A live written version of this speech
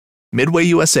Midway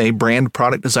USA brand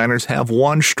product designers have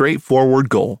one straightforward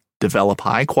goal: develop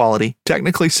high-quality,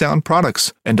 technically sound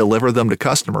products and deliver them to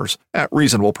customers at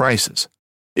reasonable prices.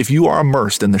 If you are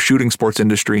immersed in the shooting sports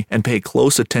industry and pay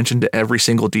close attention to every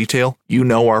single detail, you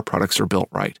know our products are built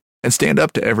right and stand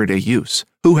up to everyday use.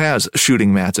 Who has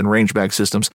shooting mats and range bag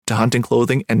systems to hunting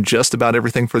clothing and just about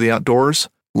everything for the outdoors?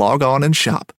 Log on and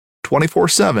shop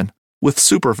 24/7 with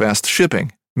super fast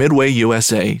shipping.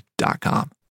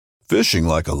 MidwayUSA.com. Fishing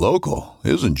like a local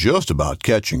isn't just about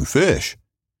catching fish.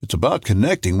 It's about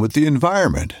connecting with the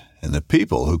environment and the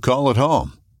people who call it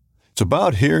home. It's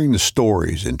about hearing the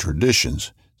stories and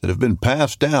traditions that have been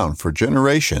passed down for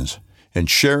generations and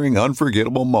sharing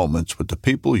unforgettable moments with the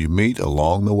people you meet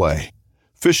along the way.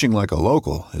 Fishing like a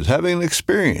local is having an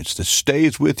experience that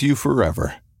stays with you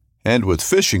forever. And with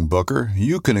Fishing Booker,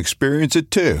 you can experience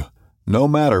it too, no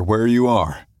matter where you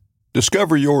are.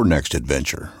 Discover your next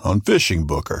adventure on Fishing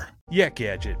Booker. Yak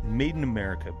Gadget, made in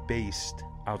America, based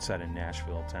outside of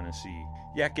Nashville, Tennessee.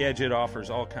 Yak Gadget offers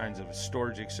all kinds of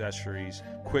storage accessories,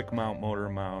 quick mount motor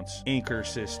mounts, anchor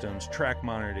systems, track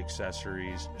mounted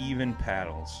accessories, even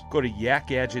paddles. Go to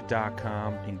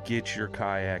yakgadget.com and get your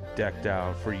kayak decked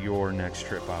out for your next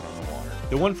trip out on the water.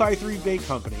 The 153 Bait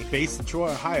Company, based in Troy,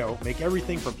 Ohio, make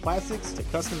everything from plastics to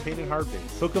custom painted hard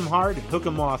baits. Hook 'em hard and hook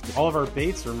 'em often. All of our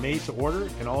baits are made to order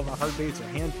and all of our hard baits are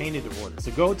hand painted to order.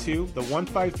 So go to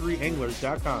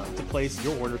the153anglers.com to place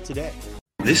your order today.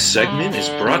 This segment is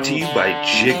brought to you by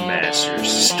Jig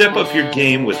Masters. Step up your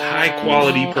game with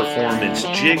high-quality performance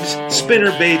jigs, spinner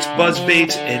baits, buzz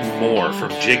baits, and more from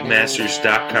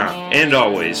jigmasters.com. And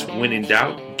always, when in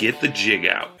doubt, get the jig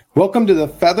out. Welcome to the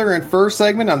Feather and Fur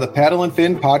segment on the Paddle and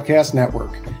Fin Podcast Network.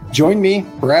 Join me,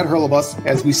 Brad Hurlebus,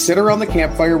 as we sit around the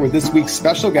campfire with this week's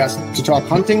special guest to talk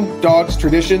hunting, dogs,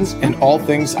 traditions, and all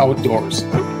things outdoors.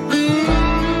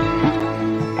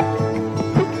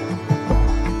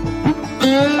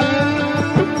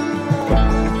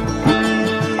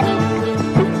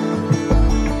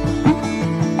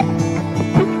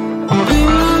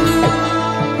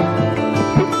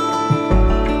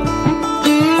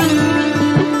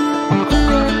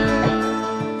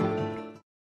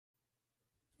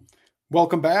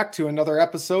 Welcome back to another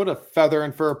episode of Feather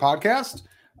and Fur Podcast.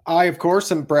 I, of course,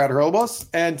 am Brad Hurlebus,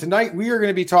 and tonight we are going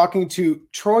to be talking to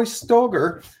Troy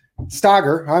Stoeger.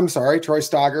 Troy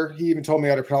Stoeger. He even told me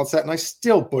how to pronounce that, and I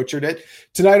still butchered it.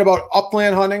 Tonight about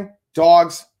upland hunting,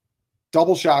 dogs,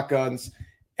 double shotguns,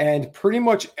 and pretty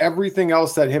much everything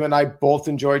else that him and I both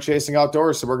enjoy chasing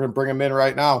outdoors, so we're going to bring him in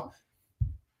right now.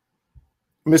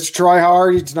 Mr. Troy, how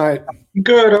are you tonight?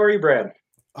 Good. How are you, Brad?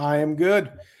 I am good.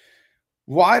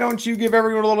 Why don't you give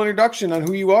everyone a little introduction on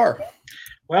who you are?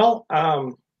 Well,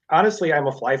 honestly, I'm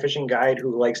a fly fishing guide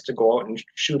who likes to go out and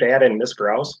shoot at and miss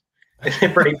grouse.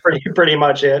 pretty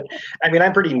much it. I mean,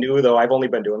 I'm pretty new though. I've only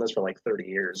been doing this for like 30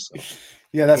 years. So.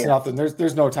 Yeah, that's nothing.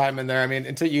 There's no time in there. I mean,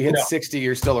 until you hit 60,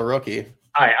 you're still a rookie.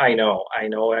 I know. I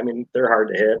mean, they're hard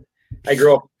to hit. I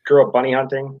grew up bunny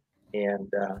hunting and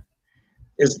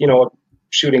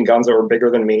shooting guns that were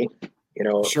bigger than me.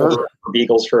 Sure.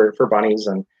 Beagles for bunnies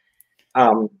and.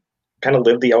 Kind of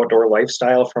lived the outdoor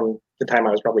lifestyle from the time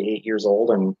I was probably 8 years old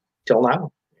and till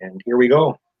now. And here we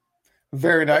go.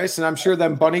 Very nice. And I'm sure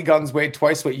them bunny guns weighed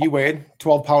twice what you weighed,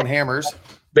 12-pound hammers.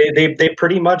 They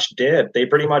pretty much did.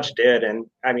 And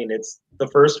I mean, it's the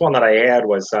first one that I had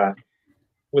was a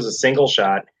single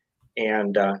shot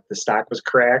and the stock was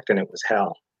cracked and it was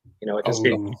hell. It just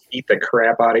beat the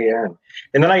crap out of you.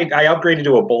 And then I upgraded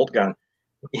to a bolt gun.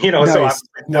 Nice.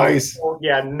 Nice.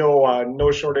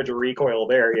 No shortage of recoil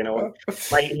there.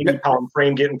 My 80-pound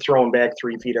frame getting thrown back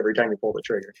 3 feet every time you pull the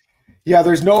trigger. Yeah,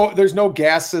 there's no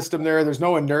gas system there. There's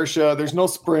no inertia. There's no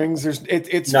springs.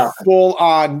 It's full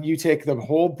on. You take the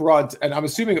whole brunt, and I'm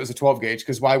assuming it was a 12 gauge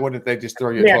because why wouldn't they just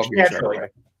throw you a 12 gauge right away? Right.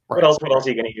 What else are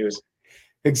you going to use?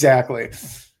 Exactly.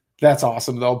 That's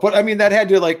awesome though. But I mean, that had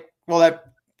to that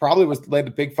probably laid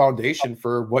a big foundation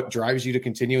for what drives you to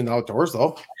continue in the outdoors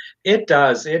though. It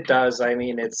does. I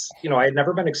mean, it's, I had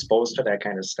never been exposed to that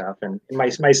kind of stuff. And my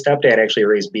stepdad actually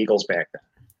raised beagles back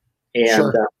then. And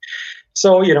sure.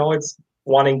 So, it's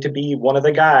wanting to be one of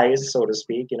the guys, so to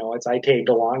speak, I tagged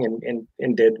along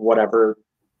and did whatever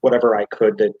I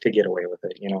could to get away with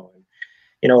it,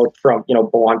 from,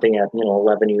 bow hunting at,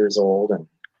 11 years old and,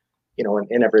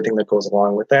 and everything that goes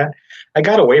along with that. I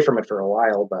got away from it for a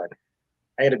while, but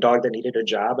I had a dog that needed a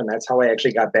job, and that's how I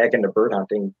actually got back into bird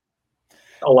hunting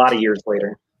a lot of years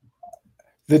later.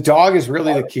 The dog is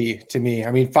really the key to me.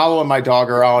 I mean, following my dog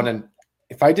around, and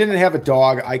if I didn't have a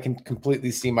dog, I can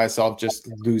completely see myself just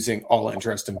losing all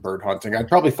interest in bird hunting. I'd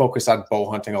probably focus on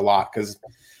bow hunting a lot because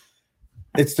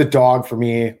it's the dog for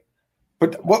me.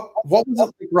 But what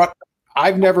was it like?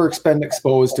 I've never been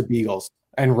exposed to beagles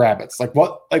and rabbits. Like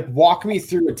walk me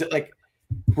through it. Like,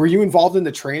 were you involved in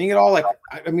the training at all? Like,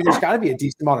 I mean, there's got to be a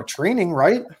decent amount of training,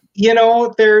 right?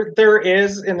 There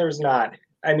is and there's not.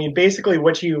 I mean, basically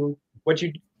what you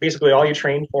basically all you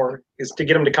train for is to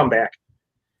get them to come back.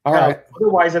 All right.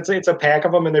 Otherwise, it's a pack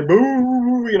of them and they're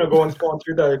boo, going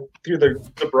through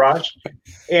the brush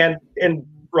and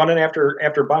running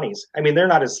after bunnies. I mean, they're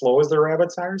not as slow as the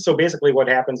rabbits are. So basically, what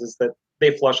happens is that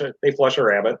they flush a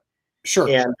rabbit. Sure.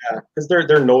 And because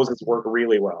their noses work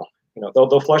really well,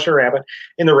 they'll flush a rabbit,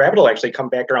 and the rabbit will actually come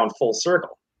back around full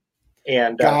circle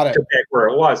and Got it. to back where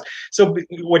it was. So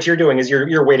what you're doing is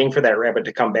you're waiting for that rabbit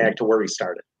to come back to where he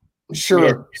started. Sure.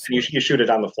 And you shoot it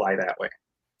on the fly that way.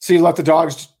 So you let the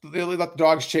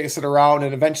dogs chase it around,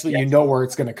 and eventually you know where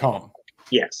it's going to come.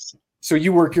 Yes. So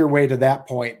you work your way to that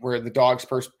point where the dogs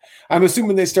first. I'm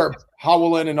assuming they start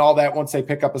howling and all that once they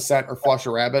pick up a scent or flush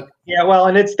a rabbit. Yeah, well,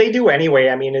 and they do anyway.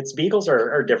 I mean, beagles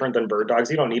are different than bird dogs.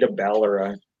 You don't need a bell or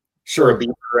a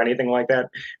beeper or anything like that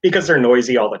because they're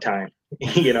noisy all the time.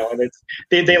 And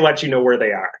they let you know where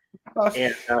they are,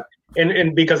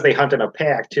 and because they hunt in a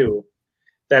pack too.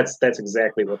 That's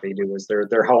exactly what they do. Is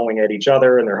they're howling at each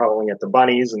other, and they're howling at the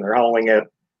bunnies, and they're howling at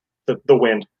the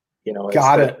wind.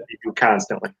 Got it. They do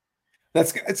constantly.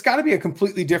 It's got to be a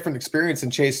completely different experience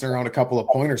than chasing around a couple of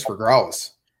pointers for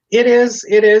grouse. It is,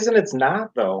 and it's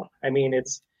not though. I mean,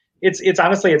 it's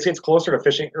honestly it's closer to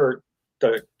fishing or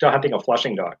to hunting a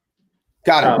flushing dog.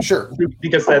 Got it. Sure.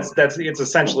 Because it's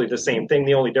essentially the same thing.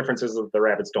 The only difference is that the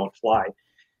rabbits don't fly.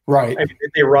 Right. I mean,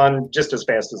 they run just as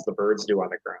fast as the birds do on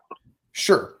the ground.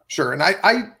 Sure. And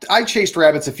I chased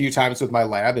rabbits a few times with my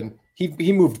lab, and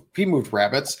he moved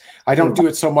rabbits. I don't do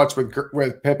it so much with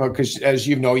Pippa because, as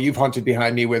you know, you've hunted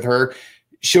behind me with her.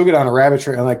 She'll get on a rabbit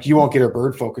trail and like you won't get her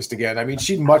bird focused again. I mean,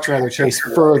 she'd much rather chase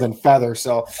fur than feather.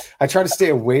 So I try to stay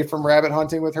away from rabbit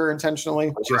hunting with her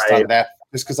intentionally, just out of that,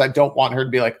 just because I don't want her to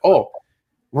be like, oh,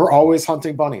 we're always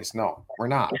hunting bunnies. No, we're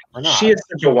not. She is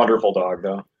such a wonderful dog,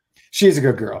 though. She is a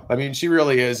good girl. I mean, she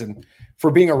really is. And for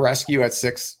being a rescue at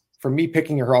 6. For me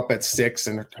picking her up at 6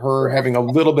 and her having a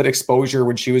little bit exposure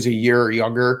when she was a year or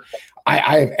younger,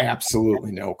 I have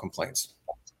absolutely no complaints.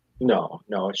 No,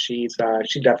 she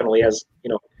definitely has,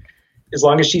 as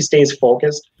long as she stays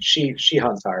focused, she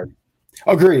hunts hard.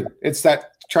 Agreed. It's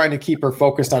that trying to keep her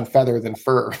focused on feather than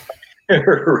fur.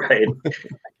 Right.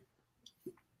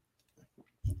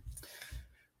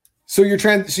 So you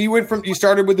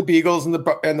started with the beagles and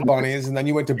the bunnies, and then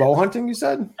you went to bow hunting, you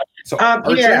said? So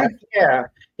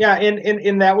yeah,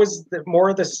 and that was more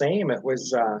of the same. It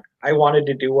was I wanted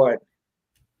to do what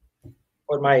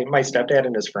my stepdad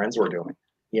and his friends were doing,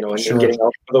 and getting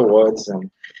out to the woods, and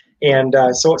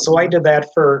so I did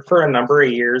that for a number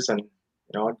of years, and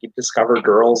you discover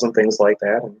girls and things like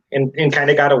that, and kind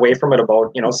of got away from it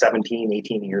about 17,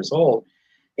 18 years old,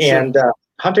 and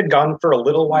hunted gun for a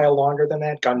little while longer than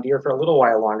that, gun deer for a little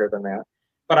while longer than that,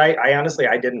 but I honestly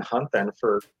I didn't hunt then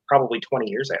for probably 20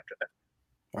 years after that.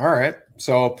 All right.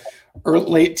 So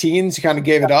late teens, you kind of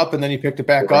gave it up and then you picked it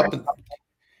back up. And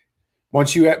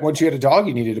once you had a dog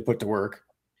you needed to put to work.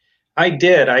 I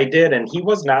did. And he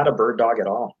was not a bird dog at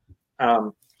all.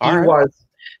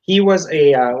 He was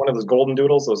a one of those golden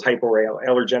doodles, those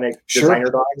hypoallergenic designer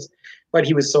dogs, but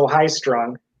he was so high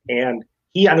strung and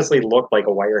he honestly looked like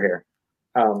a wire hair.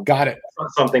 Got it.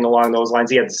 Something along those lines.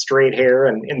 He had straight hair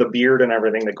and in the beard and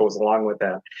everything that goes along with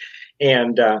that.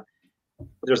 And,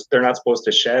 they're not supposed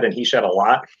to shed, and he shed a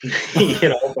lot,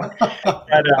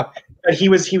 but he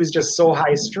was just so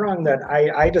high strung that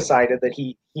I decided that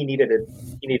he needed a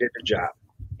job,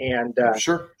 and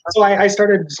so I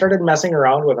started messing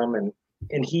around with him, and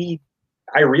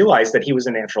I realized that he was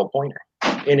a natural pointer,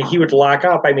 and he would lock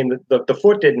up. I mean, the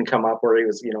foot didn't come up where he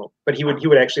was, but he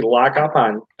would actually lock up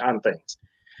on things.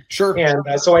 Sure. And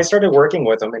so I started working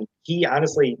with him, and he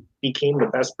honestly became the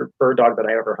best bird dog that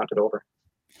I ever hunted over.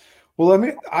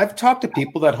 Well, I've talked to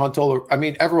people that hunt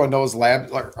everyone knows lab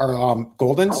or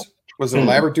Goldens. Was it a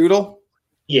Labradoodle?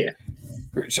 Yeah.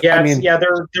 Yeah.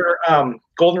 They're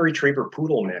golden retriever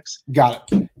poodle mix.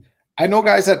 Got it. I know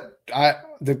guys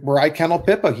where I kennel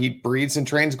Pippa, he breeds and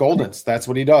trains Goldens. That's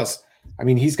what he does. I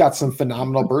mean, he's got some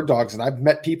phenomenal bird dogs, and I've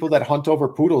met people that hunt over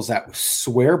poodles that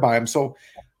swear by him. So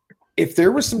if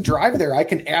there was some drive there, I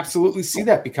can absolutely see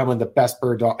that becoming the best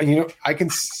bird dog. I can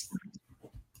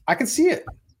see it.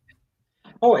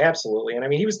 Oh, absolutely. And I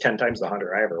mean, he was 10 times the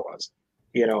hunter I ever was,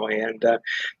 and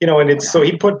it's, so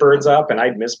he'd put birds up and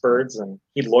I'd miss birds and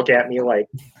he'd look at me like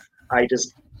I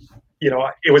just,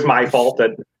 it was my fault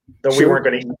that we weren't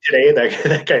going to eat today,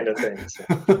 that kind of thing.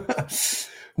 So.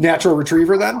 Natural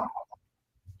retriever then?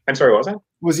 I'm sorry, what was that?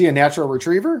 Was he a natural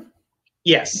retriever?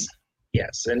 Yes.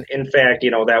 Yes. And in fact,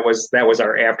 that was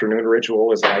our afternoon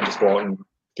ritual, is that I just go out and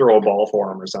throw a ball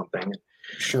for him or something.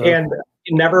 Sure. And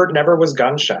never was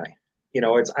gun shy.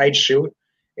 I'd shoot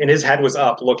and his head was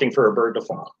up looking for a bird to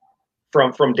fall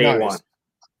from day one.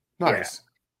 Nice.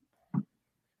 Yeah.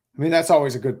 I mean, that's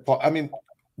always a good point. I mean,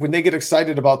 when they get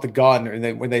excited about the gun,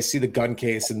 and when they see the gun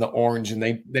case and the orange, and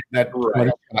that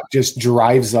just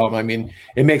drives them. I mean,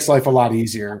 it makes life a lot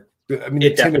easier. I mean,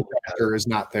 the timid factor is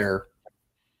not there.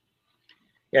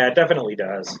 Yeah, it definitely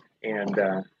does. And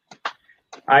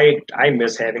I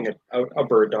miss having a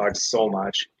bird dog so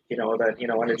much. And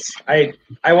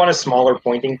I want a smaller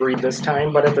pointing breed this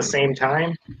time, but at the same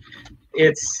time,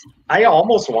 I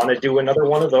almost want to do another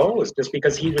one of those just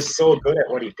because he was so good at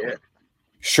what he did.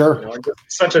 Sure.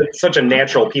 Such a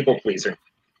natural people pleaser.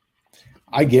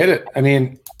 I get it. I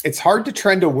mean, it's hard to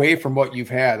trend away from what you've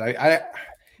had.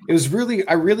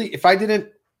 If I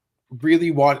didn't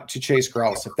really want to chase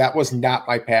grouse, if that was not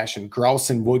my passion,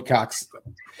 grouse and woodcocks,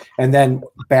 and then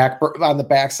on the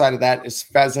back side of that is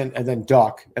pheasant and then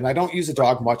duck. And I don't use a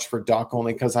dog much for duck,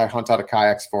 only because I hunt out of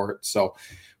kayaks for it. So,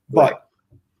 but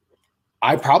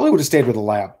I probably would have stayed with a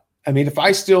lab. I mean, if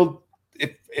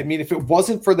it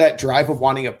wasn't for that drive of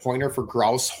wanting a pointer for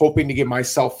grouse, hoping to give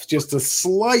myself just a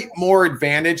slight more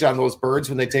advantage on those birds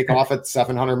when they take off at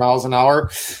 700 miles an hour.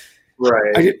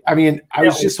 Right. I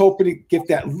was just hoping to get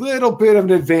that little bit of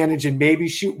an advantage and maybe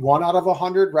shoot 1 out of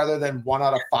 100 rather than 1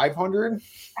 out of 500.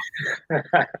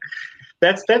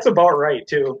 That's about right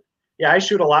too. Yeah, I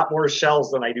shoot a lot more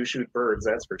shells than I do shoot birds.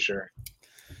 That's for sure.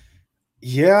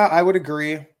 Yeah, I would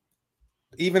agree.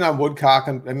 Even on woodcock,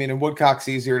 and woodcock's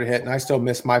easier to hit, and I still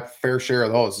miss my fair share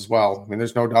of those as well. I mean,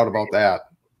 there's no doubt about that.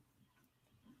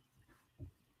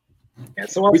 Yeah,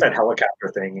 so what's that helicopter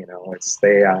thing?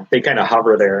 They kind of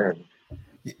hover there and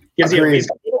gives you at least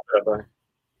a little bit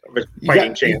of a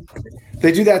fighting chance.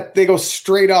 They do that. They go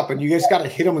straight up, and you just got to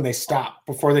hit them when they stop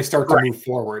before they start to move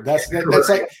forward. That's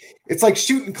like, it's like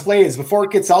shooting clays before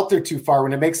it gets out there too far.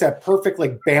 When it makes that perfect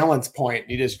balance point,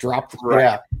 you just drop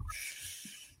the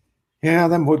Yeah,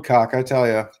 them woodcock, I tell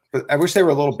you. But I wish they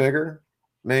were a little bigger.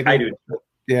 Maybe I do.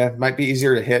 Yeah, might be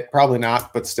easier to hit. Probably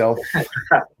not, but still.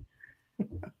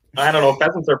 I don't know.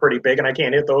 Pheasants are pretty big, and I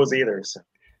can't hit those either. So.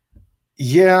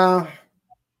 Yeah,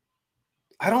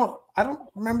 I don't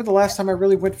remember the last time I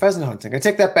really went pheasant hunting. I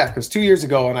take that back. It was 2 years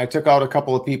ago, and I took out a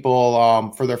couple of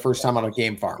people for their first time on a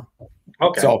game farm.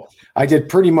 Okay. So I did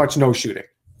pretty much no shooting.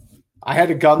 I had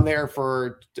a gun there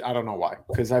for, I don't know why,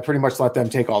 because I pretty much let them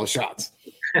take all the shots.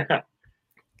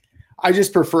 I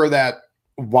just prefer that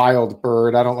wild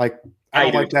bird. I don't like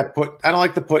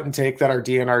the put and take that our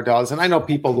DNR does. And I know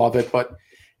people love it, but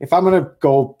if I'm going to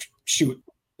go shoot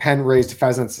pen raised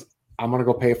pheasants, I'm going to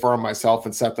go pay for them myself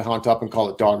and set the hunt up and call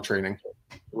it dog training.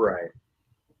 Right.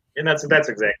 And that's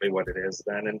exactly what it is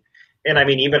then. And I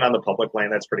mean, even on the public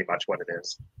land, that's pretty much what it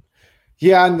is.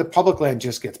 Yeah, and the public land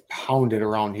just gets pounded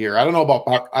around here. I don't know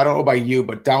about you,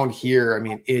 but down here, I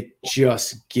mean, it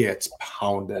just gets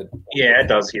pounded. Yeah, it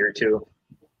does here too.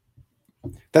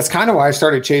 That's kind of why I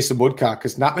started chasing woodcock,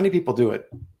 because not many people do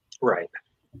it. Right.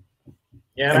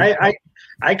 Yeah, and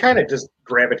I kind of just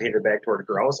gravitated back toward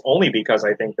grouse only because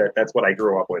I think that's what I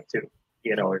grew up with too.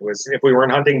 It was, if we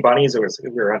weren't hunting bunnies, we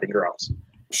were hunting grouse.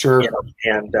 Sure.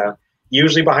 And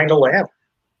usually behind a lab.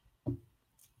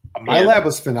 My lab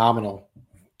was phenomenal.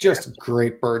 Just a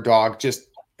great bird dog.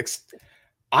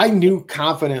 I knew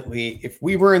confidently if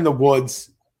we were in the woods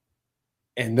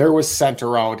and there was scent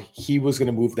around, he was going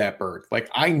to move that bird.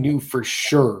 I knew for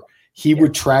sure he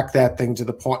would track that thing to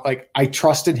the point. I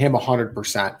trusted him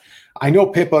 100%. I know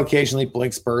Pippa occasionally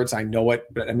blinks birds. I know it,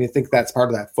 but I think that's part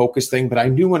of that focus thing. But I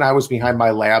knew when I was behind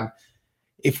my lab,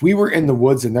 if we were in the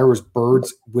woods and there was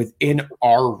birds within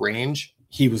our range,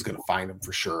 he was going to find them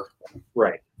for sure.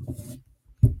 Right.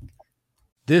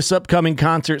 This upcoming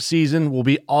concert season will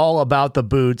be all about the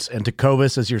boots, and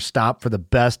Tecovas is your stop for the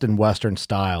best in Western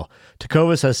style.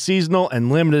 Tecovas has seasonal and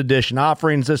limited edition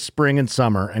offerings this spring and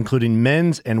summer, including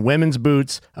men's and women's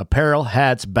boots, apparel,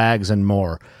 hats, bags, and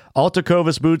more. All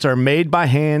Tecovas boots are made by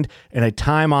hand in a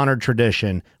time-honored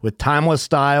tradition with timeless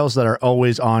styles that are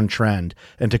always on trend.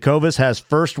 And Tecovas has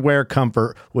first wear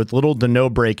comfort with little to no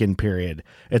break-in period.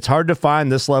 It's hard to find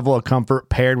this level of comfort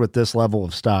paired with this level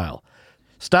of style.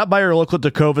 Stop by your local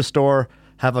Tecovas store,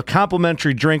 have a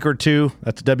complimentary drink or two,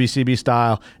 that's WCB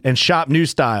style, and shop new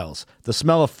styles. The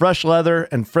smell of fresh leather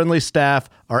and friendly staff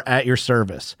are at your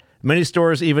service. Many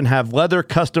stores even have leather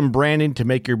custom branding to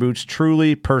make your boots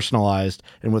truly personalized.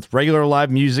 And with regular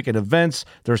live music and events,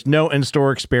 there's no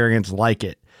in-store experience like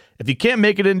it. If you can't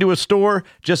make it into a store,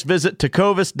 just visit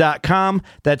tecovas.com.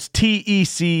 That's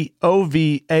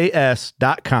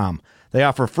TECOVAS.com. They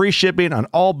offer free shipping on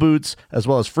all boots, as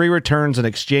well as free returns and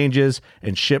exchanges,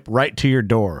 and ship right to your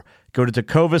door. Go to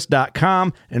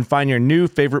tecovas.com and find your new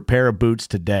favorite pair of boots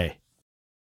today.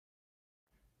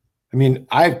 I mean,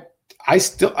 a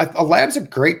lab's a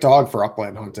great dog for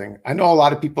upland hunting. I know a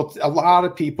lot of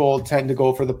people tend to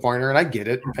go for the pointer, and I get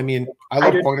it. I mean, I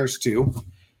love pointers too,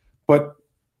 but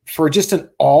for just an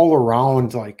all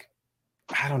around, like,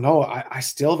 I don't know, I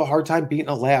still have a hard time beating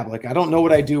a lab. Like, I don't know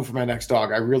what I do for my next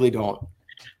dog. I really don't.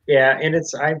 Yeah. And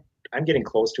I'm getting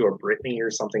close to a Brittany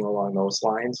or something along those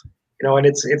lines, you know, and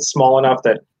it's small enough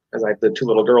that, as I have the 2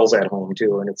 little girls at home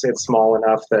too. And it's small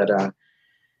enough that,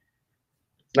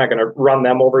 it's not going to run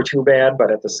them over too bad,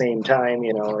 but at the same time,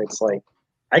 you know, it's like,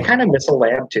 I kind of miss a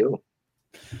lab too.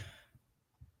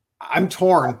 I'm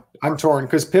torn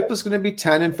because Pippa's going to be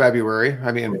 10 in February.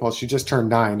 I mean, well, she just turned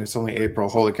 9. It's only April.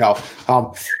 Holy cow.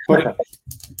 But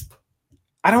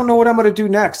I don't know what I'm going to do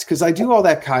next, because I do all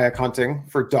that kayak hunting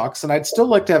for ducks, and I'd still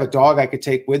like to have a dog I could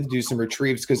take with to do some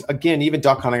retrieves, because, again, even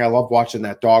duck hunting, I love watching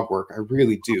that dog work. I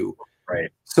really do. Right.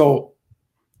 So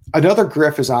another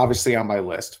Griff is obviously on my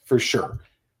list for sure,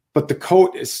 but the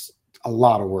coat is a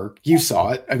lot of work. You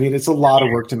saw it. I mean, it's a lot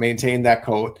of work to maintain that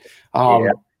coat.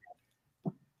 Yeah.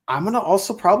 I'm going to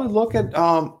also probably look at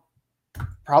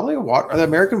the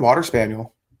American Water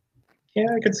Spaniel. Yeah,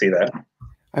 I could see that.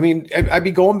 I mean, I'd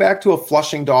be going back to a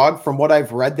Flushing dog. From what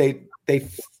I've read, they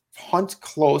hunt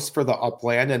close for the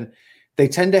upland, and they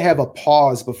tend to have a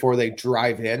pause before they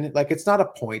drive in. Like, it's not a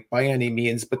point by any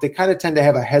means, but they kind of tend to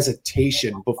have a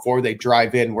hesitation before they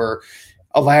drive in, where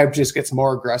a lab just gets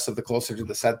more aggressive the closer to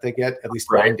the scent they get. At least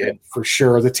mine did, for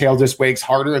sure. The tail just wags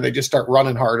harder, and they just start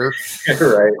running harder.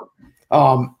 Right.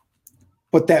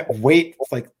 But that weight,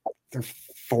 like, they're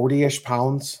 40-ish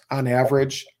pounds on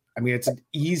average. I mean, it's an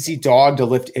easy dog to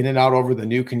lift in and out over the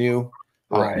new canoe.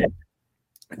 Right.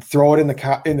 Throw it in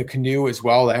the canoe as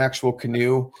well, the actual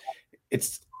canoe.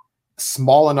 It's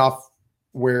small enough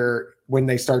where when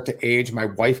they start to age, my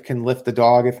wife can lift the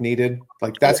dog if needed.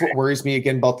 Like, that's what worries me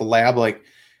again about the lab. Like,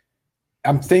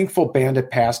 I'm thankful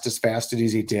Bandit passed as fast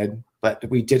as he did, but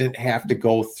we didn't have to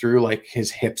go through, like,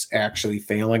 his hips actually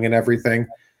failing and everything.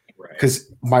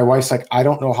 Because my wife's like, I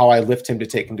don't know how I lift him to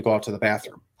take him to go out to the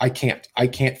bathroom. I can't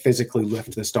physically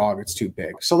lift this dog. It's too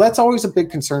big. So that's always a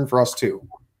big concern for us too.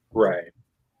 Right.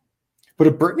 But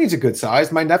a Brittany's a good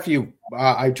size. My nephew,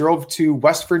 I drove to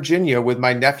West Virginia with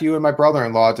my nephew and my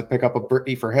brother-in-law to pick up a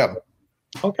Brittany for him.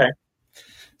 Okay.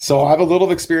 So I have a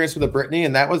little experience with a Brittany,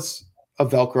 and that was a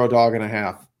Velcro dog and a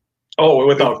half. Oh,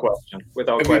 without question.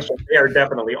 Without question. They are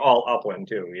definitely all upland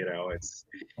too. You know, it's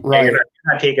right. You're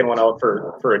not taking one out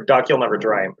for a duck. You'll never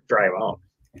drive out.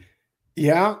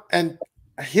 Yeah. And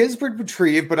his would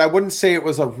retrieve, but I wouldn't say it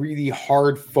was a really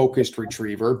hard focused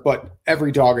retriever, but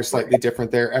every dog is slightly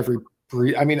different there. Every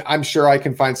breed. I mean, I'm sure I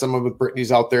can find someone with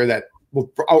Brittany's out there that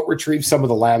will out retrieve some of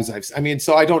the labs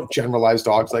so I don't generalize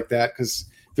dogs like that, because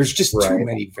there's just too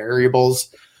many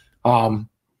variables.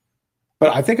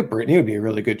 But I think a Brittany would be a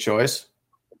really good choice.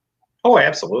 Oh,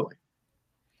 absolutely.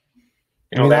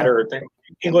 You know, that or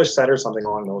English Setter, something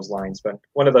along those lines. But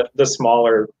one of the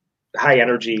smaller, high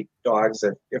energy dogs,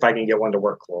 if I can get one to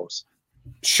work close.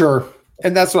 Sure.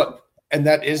 And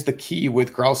that is the key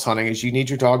with grouse hunting, is you need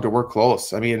your dog to work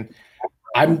close. I mean,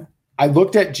 I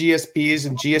looked at GSPs,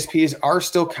 and GSPs are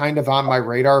still kind of on my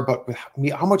radar, but with me,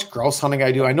 how much grouse hunting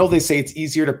I do, I know they say it's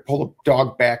easier to pull a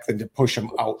dog back than to push him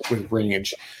out with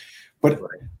range. But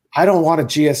I don't want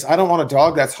a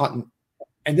dog that's hunting.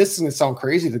 And this is going to sound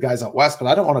crazy to the guys out west, but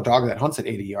I don't want a dog that hunts at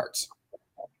 80 yards.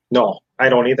 No, I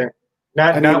don't either.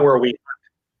 Not where we.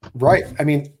 Right. I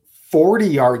mean, 40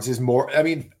 yards is more. I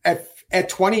mean, at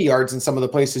 20 yards in some of the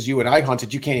places you and I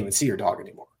hunted, you can't even see your dog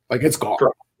anymore. Like, it's gone.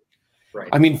 Right.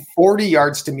 I mean, 40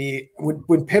 yards to me,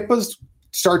 when Pippa's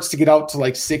starts to get out to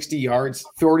like 60 yards,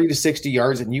 40 to 60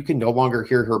 yards, and you can no longer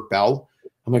hear her bell,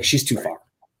 I'm like, she's too far.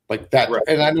 Like that. Right.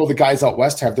 And I know the guys out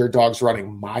west have their dogs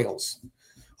running miles.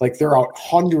 Like, they're out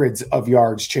hundreds of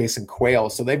yards chasing quail.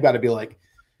 So they've got to be like,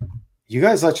 you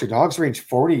guys let your dogs range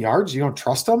 40 yards? You don't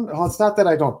trust them? Well, it's not that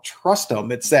I don't trust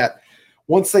them. It's that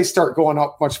once they start going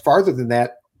out much farther than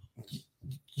that,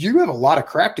 you have a lot of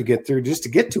crap to get through just to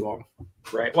get to them.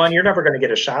 Right. Well, and you're never going to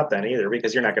get a shot then either,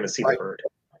 because you're not going to see the bird.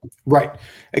 Right.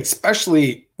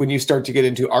 Especially when you start to get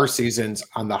into our seasons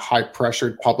on the high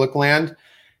pressured public land.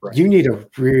 Right. You need a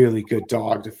really good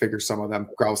dog to figure some of them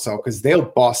grouse out, because they'll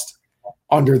bust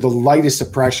under the lightest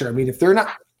of pressure. I mean, if they're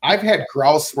not, I've had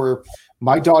grouse where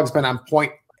my dog's been on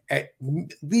point at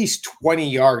least 20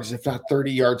 yards, if not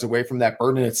 30 yards away from that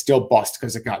bird, and it still bust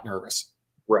because it got nervous.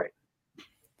 Right.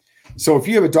 So if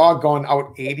you have a dog going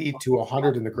out 80 to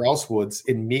 100 in the grouse woods,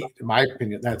 in my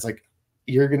opinion, that's like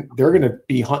they're gonna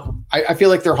be hunting. I feel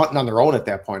like they're hunting on their own at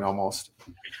that point almost.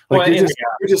 Like you're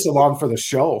just along for the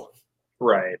show.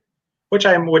 Right. Which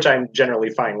I'm generally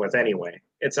fine with anyway.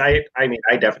 I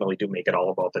definitely do make it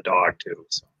all about the dog too.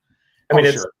 So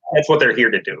that's what they're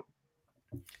here to do.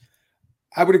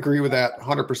 I would agree with that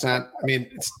 100%. I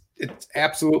mean, it's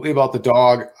absolutely about the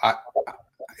dog.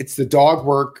 It's the dog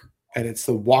work, and it's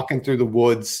the walking through the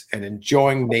woods and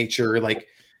enjoying nature. Like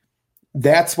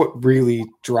that's what really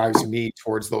drives me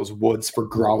towards those woods for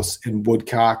grouse and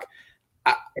woodcock.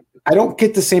 I don't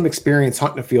get the same experience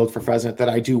hunting a field for pheasant that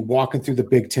I do walking through the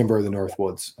big timber of the North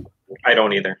Woods. I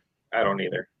don't either.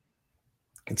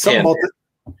 And something about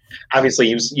obviously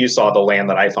you saw the land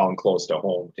that I found close to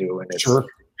home too, and it's sure.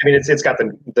 I mean, it's got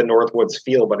the North Woods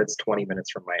feel, but it's 20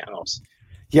 minutes from my house.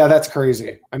 Yeah, that's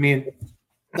crazy. I mean,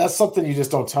 that's something you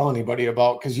just don't tell anybody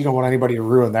about because you don't want anybody to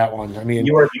ruin that one. I mean,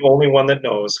 you are the only one that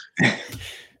knows.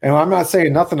 And I'm not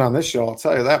saying nothing on this show. I'll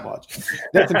tell you that much.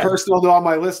 Nothing personal to all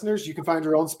my listeners. You can find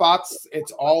your own spots.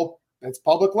 It's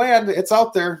public land. It's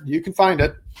out there. You can find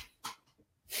it.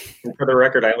 And for the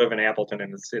record, I live in Appleton,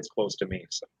 and it's close to me.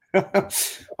 So.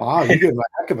 Wow, you get a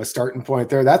heck of a starting point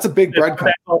there. That's a big bread.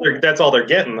 That's all they're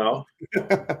getting, though.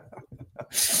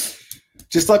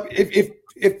 Just like if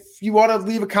you want to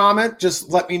leave a comment, just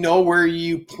let me know where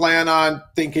you plan on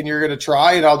thinking you're going to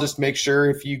try, and I'll just make sure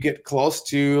if you get close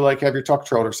to like have your tuck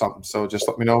trout or something. So just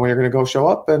let me know when you're going to go show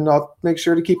up, and I'll make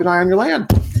sure to keep an eye on your land.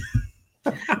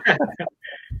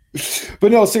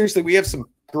 But no, seriously, we have some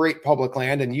great public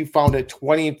land, and you found it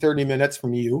 20, 30 minutes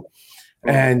from you.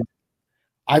 And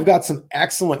I've got some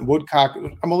excellent woodcock.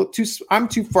 I'm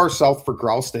too far south for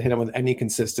grouse to hit them with any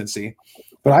consistency,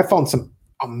 but I found some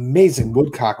amazing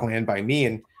woodcock land by me.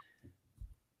 And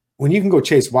when you can go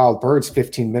chase wild birds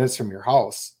 15 minutes from your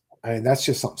house, I mean, that's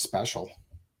just something special.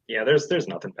 Yeah, there's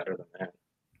nothing better than that.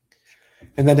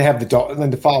 And then to have the dog, and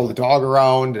then to follow the dog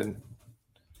around, and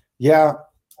yeah,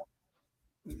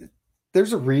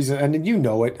 there's a reason, and you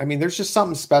know it. I mean, there's just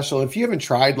something special. If you haven't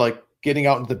tried like getting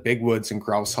out into the big woods and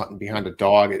grouse hunting behind a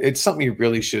dog, it's something you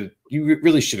really should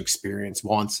experience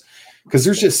once, because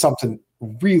there's just something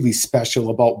really special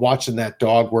about watching that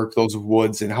dog work those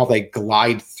woods and how they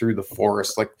glide through the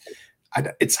forest. Like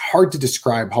it's hard to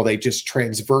describe how they just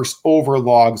transverse over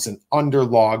logs and under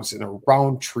logs and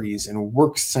around trees and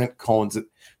work scent cones.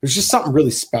 There's just something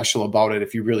really special about it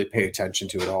if you really pay attention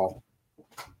to it all.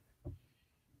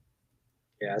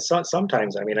 Yeah, so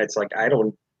sometimes, I mean, it's like I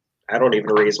don't even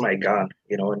raise my gun,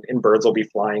 you know, and birds will be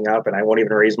flying up, and I won't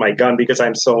even raise my gun because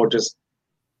I'm so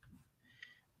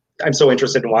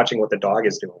interested in watching what the dog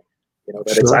is doing. You know,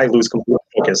 that sure. I lose complete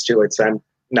focus too. I'm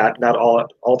not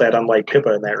all that unlike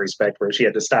Pippa in that respect, where she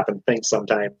had to stop and think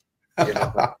sometime. You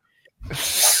know?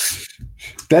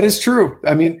 That is true.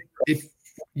 I mean, if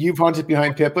you've hunted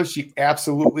behind Pippa, she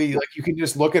absolutely, like, you can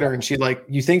just look at her and she, like,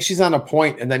 you think she's on a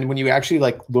point, and then when you actually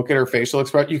like look at her facial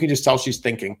expression, you can just tell she's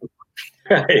thinking.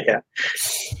 Yeah.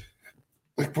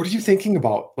 Like, what are you thinking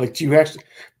about? Like,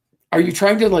 are you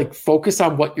trying to like focus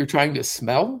on what you're trying to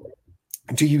smell?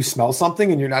 Do you smell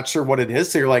something and you're not sure what it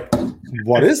is? So you're like,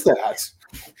 what is that?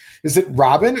 Is it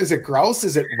robin? Is it grouse?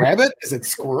 Is it rabbit? Is it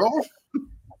squirrel?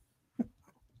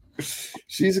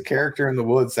 She's a character in the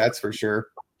woods, that's for sure.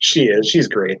 She is. She's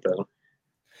great though.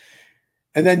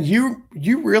 And then you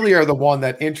really are the one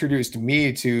that introduced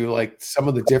me to like some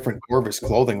of the different Orvis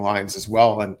clothing lines as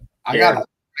well. And I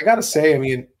gotta say, I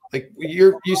mean, like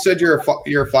you said you're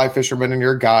a fly fisherman and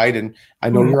you're a guide, and I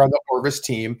know you're on the Orvis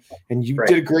team, and you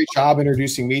did a great job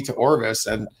introducing me to Orvis,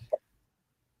 and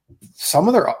some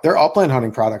of their upland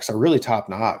hunting products are really top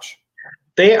notch.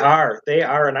 They are,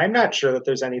 and I'm not sure that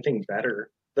there's anything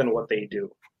better than what they do.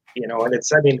 You know, and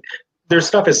I mean, their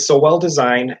stuff is so well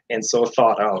designed and so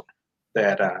thought out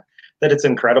that it's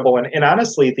incredible. And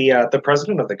honestly, the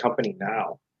president of the company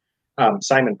now,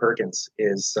 Simon Perkins,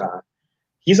 is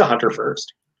he's a hunter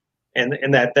first,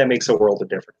 and that makes a world of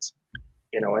difference.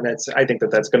 You know, and I think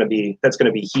that's going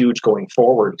to be huge going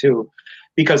forward too,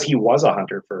 because he was a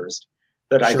hunter first.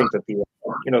 That I think that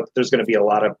there's going to be a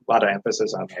lot of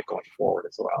emphasis on that going forward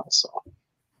as well. So.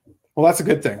 Well, that's a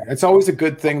good thing. It's always a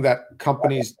good thing that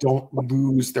companies don't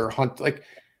lose their hunt. Like,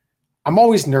 I'm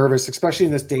always nervous, especially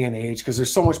in this day and age, because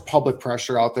there's so much public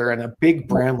pressure out there, and a big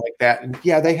brand like that. And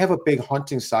yeah, they have a big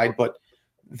hunting side, but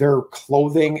their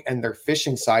clothing and their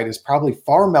fishing side is probably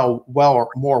far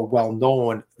more well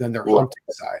known than their hunting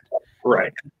side.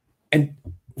 Right. And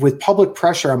with public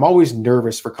pressure, I'm always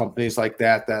nervous for companies like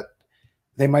that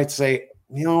they might say,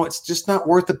 it's just not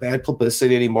worth the bad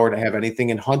publicity anymore to have anything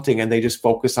in hunting. And they just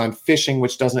focus on fishing,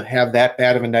 which doesn't have that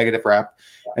bad of a negative rep.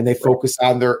 And they focus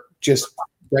on their just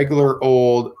regular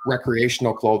old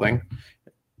recreational clothing.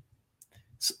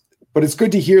 But it's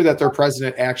good to hear that their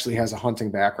president actually has a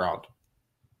hunting background.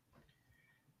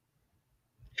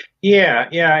 Yeah.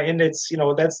 And it's,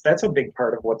 that's a big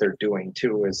part of what they're doing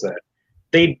too, is that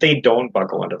they don't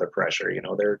buckle under the pressure.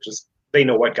 They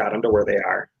know what got them to where they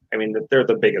are. I mean, they're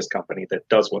the biggest company that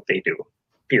does what they do,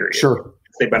 period. Sure.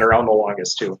 They've been around the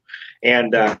longest too.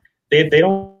 And they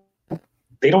don't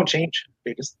change.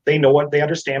 They know they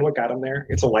understand what got them there.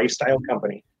 It's a lifestyle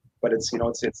company, but it's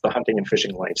the hunting and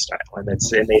fishing lifestyle. And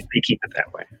they keep it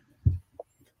that way.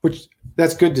 Which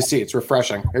that's good to see. It's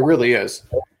refreshing. It really is.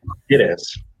 It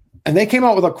is. And they came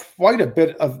out with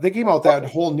they came out with that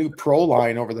whole new pro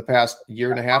line over the past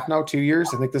year and a half now, 2 years.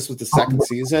 I think this was the second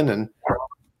season. And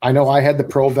I know I had the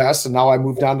pro vest and now I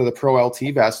moved on to the pro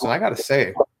LT vest. And I got to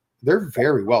say, they're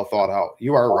very well thought out.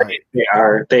 You are right.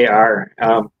 They are.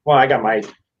 Well, I got my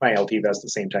LT vest the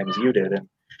same time as you did. And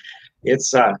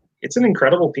it's an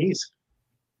incredible piece.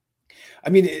 I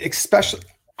mean, especially,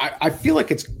 I feel like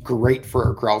it's great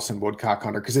for a grouse and woodcock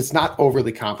hunter because it's not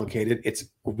overly complicated. It's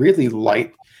really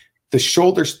light. The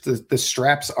shoulders, the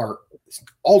straps are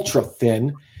ultra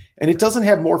thin, and it doesn't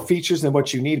have more features than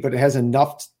what you need, but it has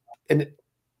enough, and it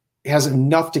has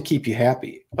enough to keep you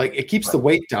happy. Like it keeps the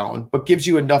weight down, but gives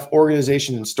you enough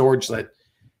organization and storage that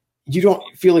you don't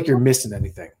feel like you're missing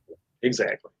anything.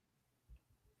 Exactly.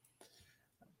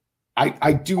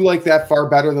 I do like that far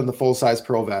better than the full-size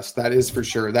pro vest. That is for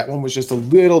sure. That one was just a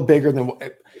little bigger than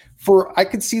I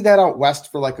could see that out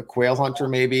west for like a quail hunter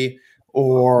maybe,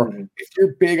 or if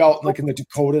you're big out like in the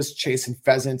Dakotas chasing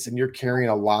pheasants and you're carrying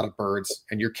a lot of birds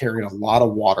and you're carrying a lot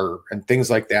of water and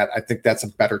things like that, I think that's a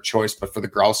better choice. But for the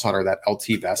grouse hunter, that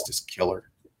LT vest is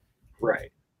killer.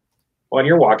 Right. Well, and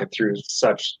you're walking through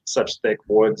such thick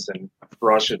woods and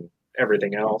brush and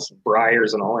everything else, and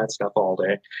briars and all that stuff all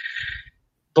day.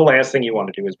 The last thing you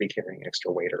want to do is be carrying extra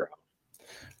weight around.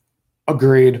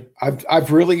 Agreed.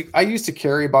 I used to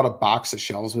carry about a box of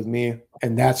shells with me,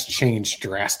 and that's changed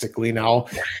drastically now.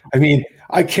 I mean,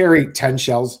 I carry 10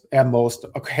 shells at most,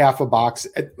 half a box,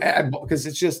 because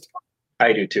it's just.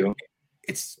 I do too.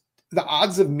 It's the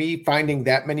odds of me finding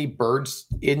that many birds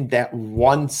in that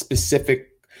one specific,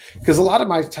 because a lot of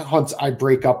my hunts I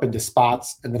break up into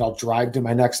spots, and then I'll drive to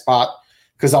my next spot.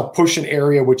 Because I'll push an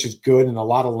area which is good and a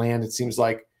lot of land. It seems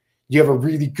like you have a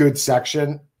really good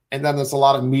section and then there's a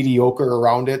lot of mediocre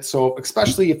around it. So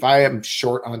especially if I am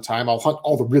short on time, I'll hunt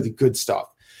all the really good stuff.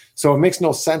 So it makes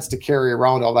no sense to carry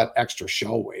around all that extra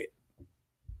shell weight.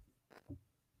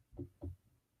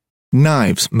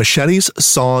 Knives, machetes,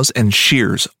 saws, and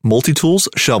shears, multi-tools,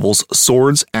 shovels,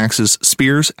 swords, axes,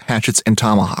 spears, hatchets, and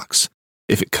tomahawks.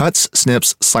 If it cuts,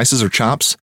 snips, slices, or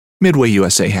chops, Midway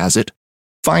USA has it.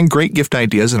 Find great gift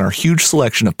ideas in our huge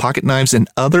selection of pocket knives and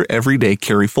other everyday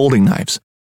carry folding knives.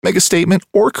 Make a statement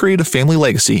or create a family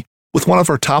legacy with one of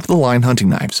our top-of-the-line hunting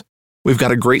knives. We've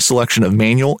got a great selection of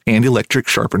manual and electric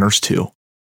sharpeners, too.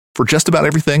 For just about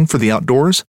everything for the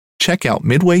outdoors, check out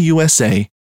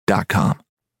MidwayUSA.com.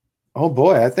 Oh,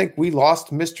 boy, I think we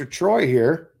lost Mr. Troy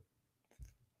here.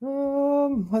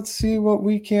 Let's see what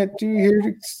we can't do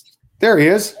here. There he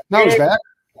is. Now he's back.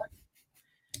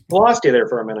 Lost you there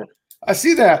for a minute. I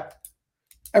see that.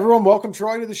 Everyone, welcome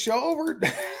Troy to the show.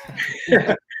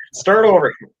 Start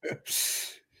over.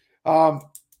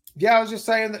 Yeah, I was just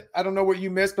saying that I don't know what you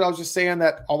missed, but I was just saying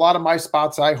that a lot of my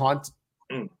spots I hunt,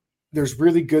 there's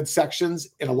really good sections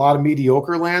in a lot of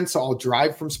mediocre land. So I'll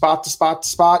drive from spot to spot to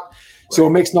spot. Right. So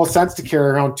it makes no sense to carry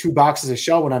around 2 boxes of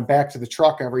shell when I'm back to the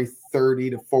truck every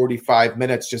 30 to 45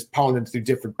 minutes, just pounding through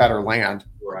different, better land.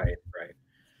 Right.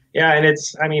 Yeah.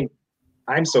 And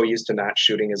I'm so used to not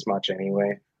shooting as much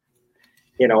anyway.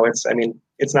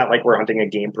 It's not like we're hunting a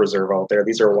game preserve out there.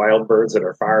 These are wild birds that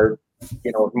are far,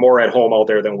 more at home out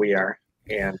there than we are.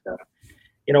 And,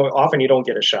 often you don't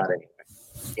get a shot anyway.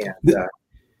 And,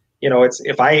 it's,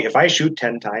 if I shoot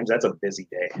 10 times, that's a busy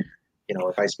day.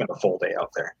 If I spend a full day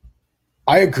out there.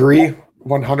 I agree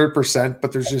 100%,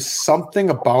 but there's just something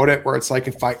about it where it's like,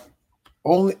 if I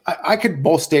could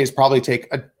most days probably take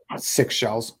 6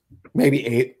 shells, maybe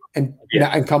 8. And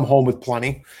and come home with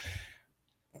plenty.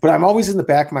 But I'm always in the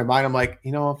back of my mind, I'm like,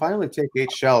 if I only take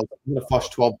 8 shells, I'm going to flush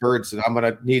 12 birds and I'm going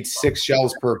to need 6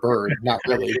 shells per bird. Not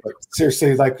really, but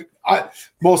seriously, like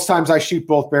most times I shoot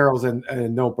both barrels and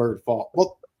no bird fall.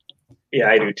 Well, yeah,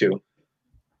 I do too.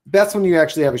 That's when you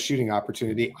actually have a shooting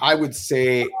opportunity. I would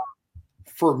say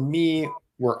for me,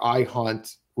 where I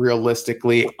hunt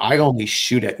realistically, I only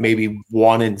shoot at maybe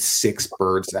 1 in 6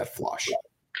 birds that flush.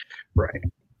 Right.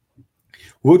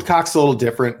 Woodcock's a little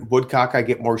different. Woodcock, I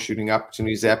get more shooting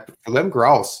opportunities at. But for them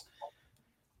grouse,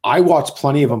 I watch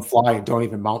plenty of them fly and don't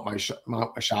even mount my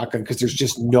shotgun because there's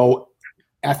just no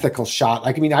ethical shot.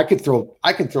 Like, I mean, I can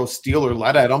throw steel or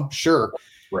lead at them, sure.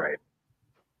 Right.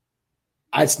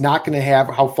 It's not going to have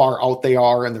how far out they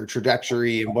are and their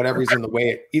trajectory and whatever's in the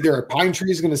way. Either a pine tree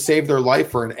is going to save their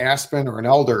life, or an aspen or an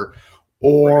elder,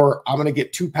 or I'm going to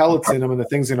get 2 pellets in them and the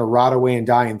thing's going to rot away and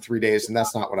die in 3 days, and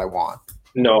that's not what I want.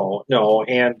 No,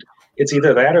 and it's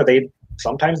either that or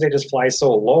sometimes they just fly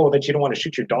so low that you don't want to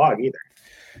shoot your dog either.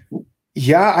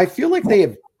 Yeah, I feel like they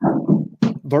have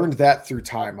learned that through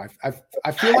time.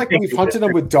 I feel like we've hunted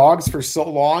them with dogs for so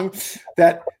long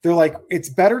that they're like, it's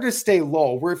better to stay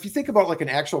low. Where if you think about like an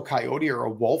actual coyote or a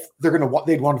wolf,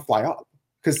 they'd want to fly up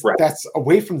because that's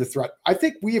away from the threat. I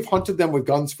think we have hunted them with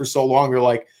guns for so long. They're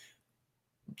like,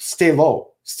 stay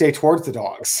low, stay towards the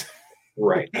dogs.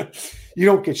 Right. You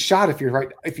don't get shot if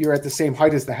you're at the same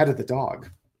height as the head of the dog.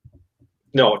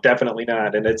 No, definitely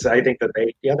not. And I think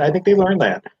they learned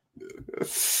that.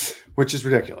 Which is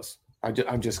ridiculous.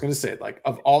 I'm just going to say, like,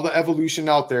 of all the evolution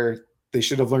out there, they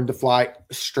should have learned to fly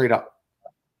straight up.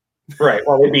 Right.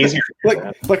 Well, it'd be easier. like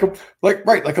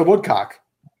a woodcock.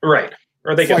 Right.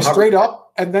 Or they fly can straight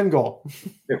up and then go.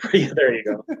 There you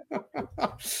go.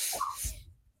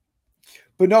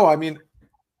 But no, I mean,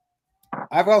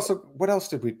 what else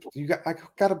did I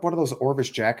got one of those Orvis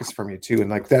jackets from you too. And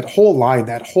like that whole line,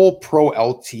 that whole Pro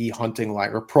LT hunting line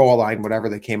or Pro Align, whatever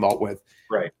they came out with.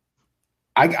 Right.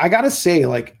 I gotta say,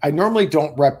 like, I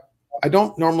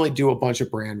don't normally do a bunch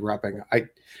of brand repping.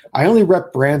 I only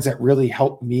rep brands that really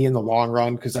help me in the long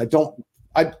run because I don't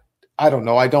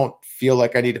know. I don't feel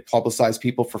like I need to publicize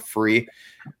people for free.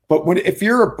 But if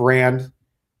you're a brand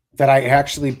that I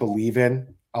actually believe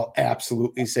in, I'll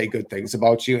absolutely say good things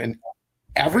about you. And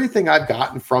everything I've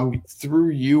gotten through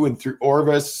you and through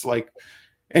Orvis,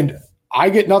 and I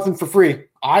get nothing for free.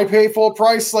 I pay full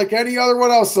price like any other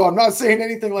one else. So I'm not saying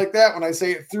anything like that when I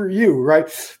say it through you, right?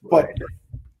 But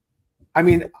I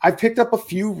mean, I picked up a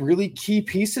few really key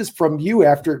pieces from you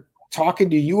after talking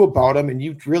to you about them, and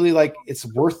you really it's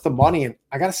worth the money. And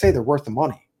I got to say, they're worth the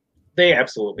money. They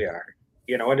absolutely are.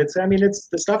 And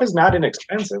the stuff is not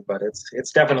inexpensive, but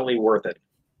it's definitely worth it.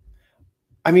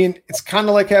 I mean, it's kind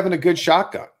of like having a good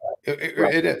shotgun.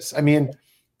 It is. I mean,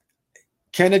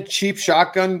 can a cheap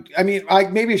shotgun? I mean,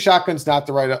 maybe a shotgun's not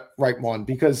the right one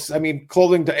because, I mean,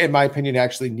 clothing, in my opinion,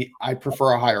 actually, I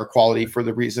prefer a higher quality for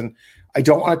the reason I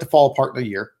don't want it to fall apart in a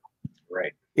year.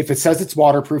 Right. If it says it's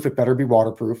waterproof, it better be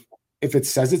waterproof. If it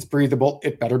says it's breathable,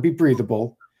 it better be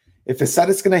breathable. If it said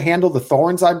it's going to handle the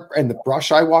thorns and the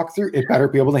brush I walk through, it better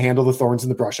be able to handle the thorns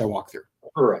and the brush I walk through.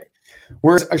 Right.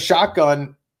 Whereas a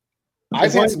shotgun,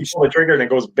 as long as you pull the trigger and it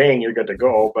goes bang, you're good to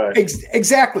go. But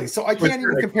exactly. So I can't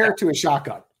even compare it to a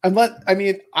shotgun. I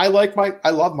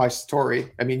love my story.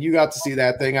 I mean, you got to see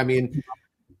that thing. I mean,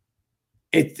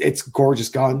 it's a gorgeous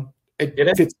gun.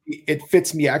 It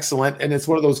fits me excellent, and it's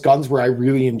one of those guns where I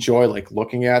really enjoy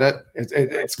looking at it.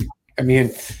 It's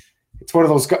one of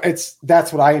those.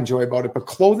 That's what I enjoy about it. But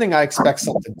clothing, I expect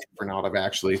something different out of.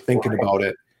 Actually, thinking about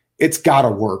it, it's got to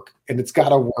work, and it's got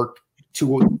to work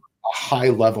to a high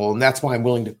level, and that's why I'm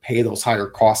willing to pay those higher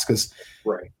costs. Because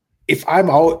if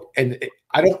I'm out and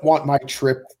I don't want my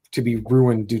trip to be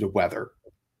ruined due to weather.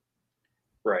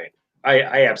 Right.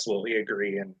 I absolutely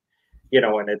agree, and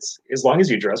and it's as long as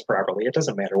you dress properly, it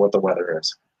doesn't matter what the weather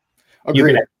is. Agreed. You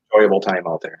can have an enjoyable time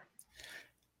out there.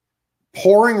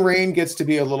 Pouring rain gets to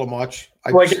be a little much.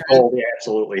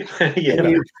 Absolutely.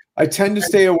 I tend to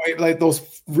stay away like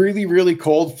those really, really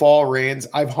cold fall rains.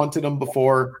 I've hunted them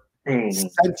before. Mm-hmm.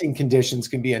 Scenting conditions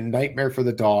can be a nightmare for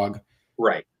the dog.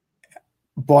 Right.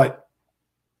 But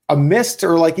a mist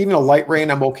or even a light rain,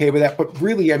 I'm okay with that. But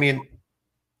really, I mean,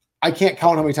 I can't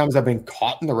count how many times I've been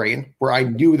caught in the rain where I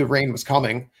knew the rain was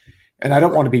coming, and I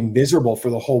don't want to be miserable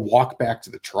for the whole walk back to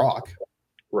the truck.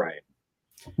 Right.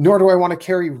 Nor do I want to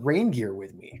carry rain gear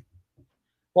with me.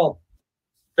 Well,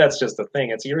 that's just the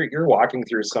thing. It's you're walking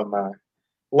through some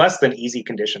less than easy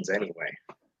conditions anyway.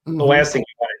 Mm-hmm. The last thing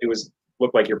you want to do is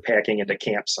look like you're packing into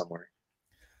camp somewhere.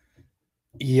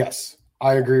 Yes,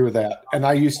 I agree with that. And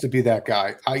I used to be that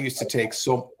guy. I used to take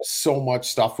so much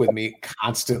stuff with me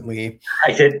constantly.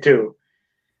 I did too.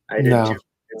 Too.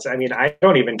 I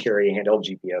don't even carry a handheld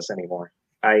GPS anymore.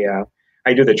 I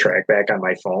do the track back on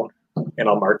my phone and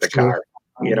I'll mark the car,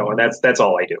 and that's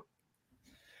all I do.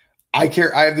 I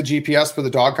have the GPS for the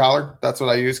dog collar. That's what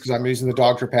I use because I'm using the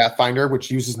Dogtra Pathfinder, which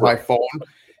uses my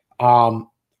phone.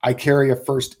 I carry a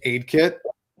first aid kit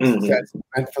that's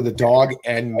meant for the dog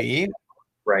and me.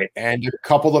 Right. And a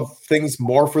couple of things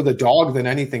more for the dog than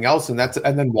anything else. And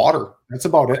then water. That's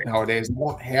about it nowadays. I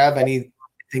don't have anything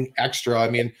extra. I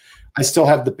mean, I still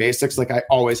have the basics. Like I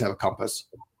always have a compass.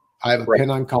 I have a pin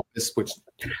on compass, which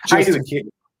I do.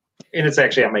 And it's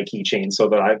actually on my keychain so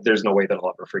that there's no way that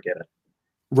I'll ever forget it.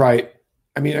 Right.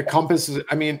 I mean, a compass is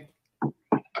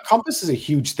a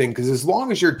huge thing because as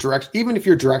long as you're even if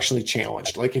you're directionally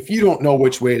challenged, like if you don't know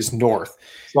which way is north,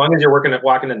 as long as you're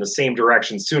walking in the same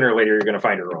direction, sooner or later you're going to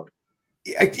find a road.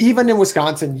 Even in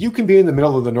Wisconsin, you can be in the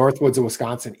middle of the Northwoods of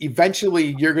Wisconsin.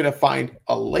 Eventually, you're going to find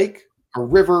a lake, a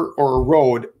river, or a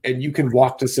road, and you can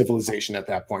walk to civilization at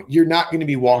that point. You're not going to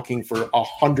be walking for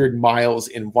 100 miles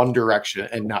in one direction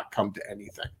and not come to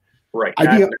anything. Right.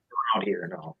 Around here,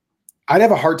 no. I'd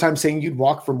have a hard time saying you'd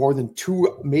walk for more than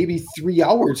 2, maybe 3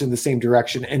 hours in the same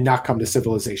direction and not come to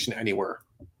civilization anywhere.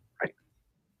 Right.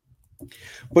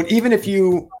 But even if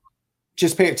you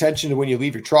just pay attention to when you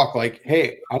leave your truck, like,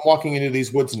 hey, I'm walking into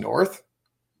these woods north,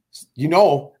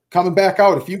 coming back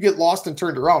out, if you get lost and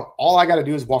turned around, all I got to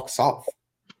do is walk south.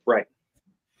 Right.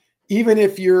 Even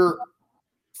if you're,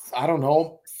 I don't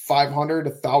know, 500,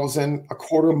 1,000, a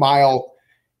quarter mile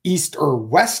east or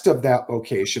west of that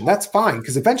location, that's fine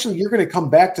because eventually you're going to come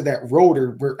back to that road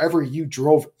or wherever you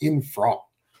drove in from.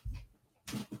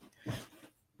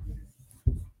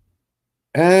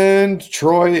 And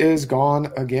Troy is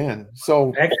gone again.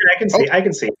 So I can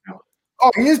see it now.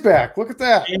 Oh, he is back. Look at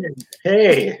that.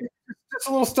 Hey. It's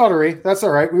a little stuttery. That's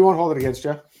all right. We won't hold it against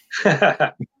you.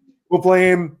 We'll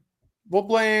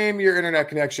blame your internet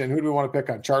connection. Who do we want to pick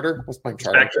on? Charter? Let's blame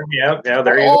Charter. Spectrum, yeah,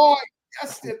 there you go. Oh, I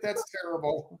guessed it. That's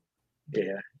terrible.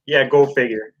 Yeah, go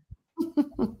figure.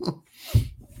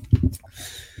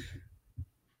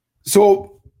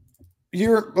 So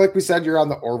you're, like we said, you're on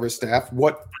the Orvis staff.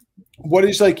 What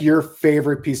is like your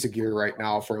favorite piece of gear right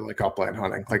now for like upland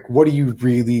hunting? Like, what do you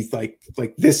really like?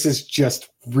 Like, this is just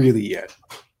really it.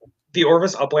 The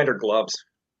Orvis Uplander gloves,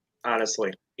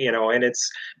 honestly, and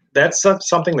that's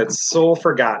something that's so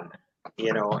forgotten,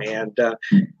 and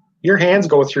your hands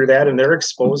go through that and they're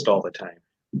exposed all the time.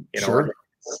 Sure.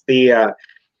 The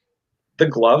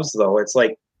gloves though, it's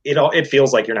like it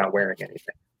feels like you're not wearing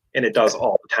anything, and it does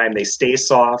all the time. They stay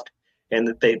soft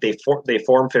and they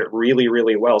form fit really,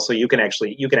 really well. So you can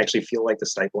actually feel like the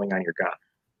stifling on your gun.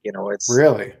 It's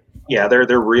really, yeah,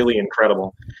 they're really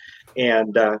incredible.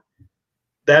 And,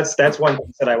 that's one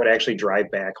thing that I would actually drive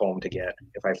back home to get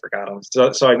if I forgot them.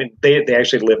 So I mean, they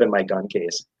actually live in my gun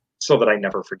case so that I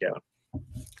never forget them.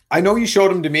 I know you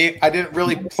showed them to me. I didn't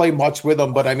really play much with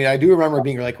them, but I mean, I do remember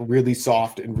being like really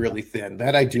soft and really thin.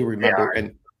 That I do remember.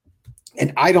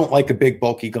 And I don't like a big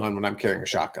bulky gun when I'm carrying a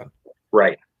shotgun.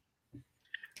 Right.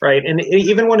 Right. And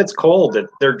even when it's cold,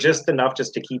 they're just enough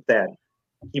just to keep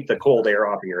the cold air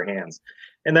off of your hands.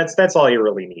 And that's all you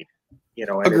really need.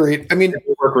 Agreed. I mean,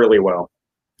 they work really well.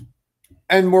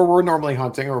 And where we're normally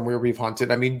hunting or where we've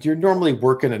hunted, I mean, you're normally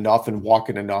working enough and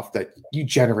walking enough that you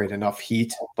generate enough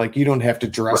heat. Like you don't have to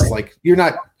dress like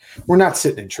we're not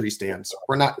sitting in tree stands.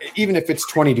 We're not, even if it's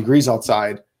 20 degrees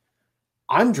outside,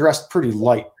 I'm dressed pretty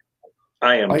light.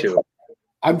 I am too.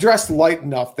 I'm dressed light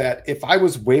enough that if I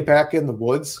was way back in the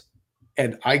woods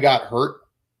and I got hurt,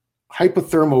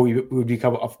 hypothermia would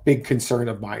become a big concern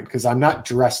of mine because I'm not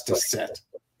dressed to sit.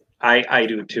 I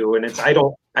do too. And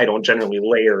I don't generally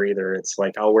layer either. It's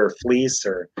like I'll wear fleece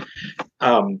or,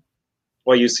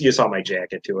 well, you saw my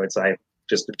jacket too. It's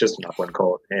just an upland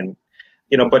coat, and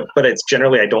but it's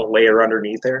generally I don't layer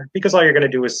underneath there because all you're going to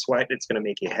do is sweat. It's going to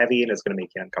make you heavy and it's going to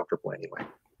make you uncomfortable anyway.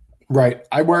 Right.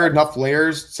 I wear enough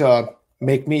layers to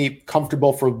make me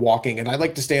comfortable for walking, and I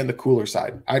like to stay on the cooler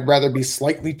side. I'd rather be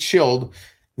slightly chilled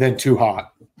than too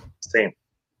hot. Same.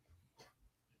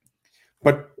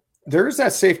 But there is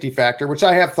that safety factor, which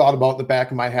I have thought about in the back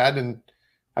of my head, and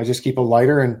I just keep a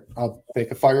lighter and I'll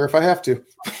make a fire if I have to.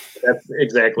 That's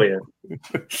exactly it.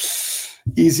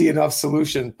 Easy enough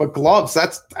solution. But gloves,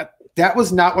 that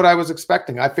was not what I was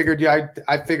expecting. I figured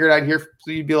I'd hear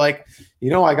you'd be like,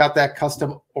 I got that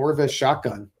custom Orvis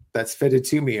shotgun that's fitted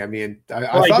to me. I mean,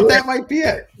 I thought that might be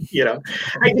it.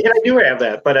 I do have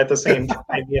that, but at the same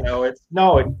time, it's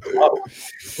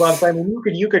gloves. I mean,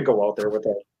 you could go out there with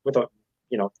a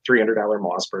 $300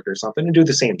 Mossberg or something and do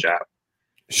the same job.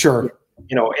 Sure.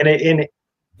 And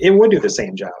it would do the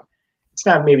same job. It's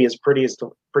not maybe as pretty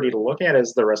to look at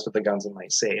as the rest of the guns in my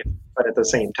safe, but at the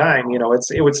same time,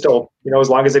 it would still, as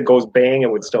long as it goes bang,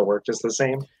 it would still work just the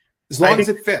same. As long as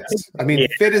it fits. I mean,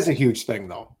 fit is a huge thing,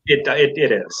 though. It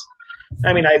is.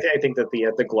 I mean, I think that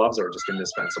the gloves are just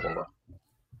indispensable, though.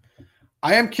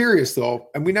 I am curious though,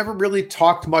 and we never really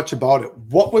talked much about it.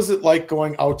 What was it like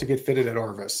going out to get fitted at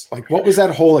Orvis? Like, what was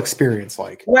that whole experience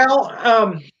like?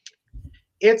 Well,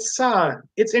 it's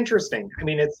interesting. I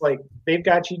mean, it's like they've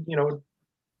got you,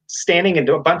 standing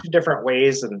into a bunch of different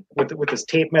ways, and with this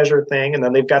tape measure thing, and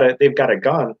then they've got a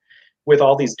gun with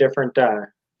all these different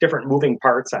moving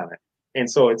parts on it, and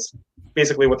so it's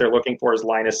basically what they're looking for is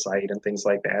line of sight and things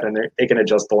like that, and they can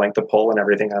adjust the length of pull and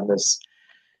everything on this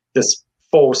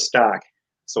faux stock,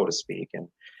 so to speak. And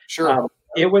Sure.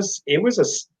 it was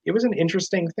an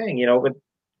interesting thing, but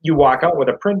you walk out with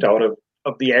a printout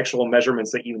of the actual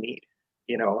measurements that you need,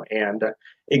 and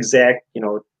exact,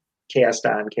 cast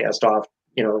on, cast off,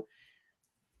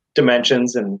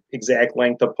 dimensions and exact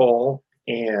length of pull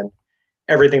and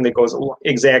everything that goes,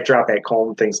 exact drop at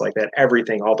comb, things like that,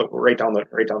 everything all right down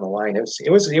the line.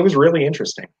 It was really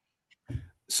interesting.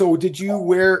 So did you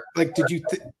wear, like,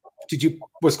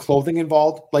 was clothing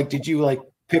involved? Like, did you like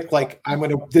pick, like,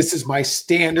 this is my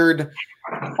standard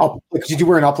did you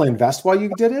wear an upland vest while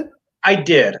you did it? I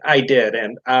did.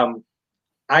 And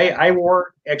I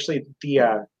wore actually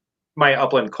my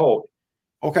upland coat.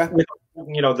 Okay. With,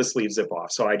 the sleeve zip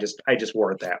off. So I just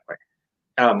wore it that way.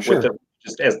 Sure. With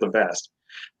just as the vest.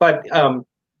 But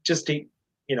just to,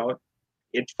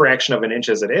 it's fraction of an inch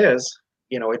as it is,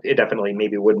 it definitely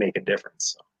maybe would make a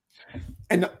difference.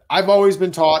 And I've always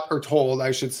been taught or told,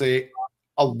 I should say,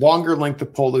 a longer length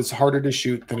of pull is harder to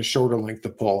shoot than a shorter length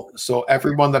of pull. So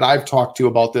everyone that I've talked to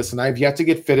about this, and I've yet to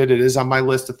get fitted, it is on my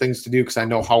list of things to do because I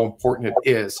know how important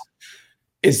it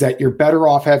is that you're better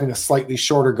off having a slightly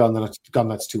shorter gun than a gun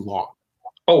that's too long.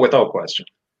 Oh, without question.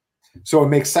 So it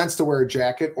makes sense to wear a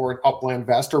jacket or an upland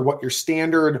vest or what your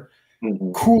standard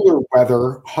cooler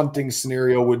weather hunting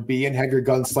scenario would be and have your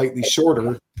gun slightly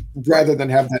shorter rather than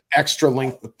have that extra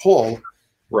length of pull.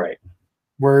 Right.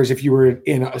 Whereas if you were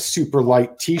in a super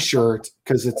light t-shirt,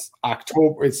 because it's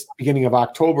October, it's beginning of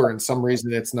October, and some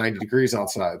reason it's 90 degrees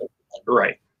outside.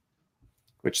 Right.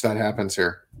 Which that happens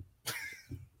here.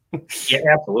 Yeah,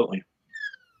 absolutely.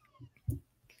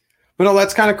 But no,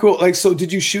 that's kind of cool. Like, so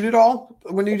did you shoot it all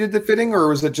when you did the fitting, or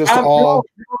was it just all?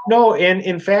 No, and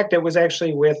in fact, it was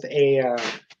actually with it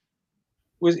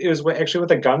was actually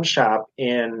with a gun shop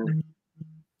in,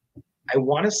 I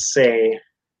want to say,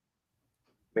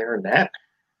 Marinette,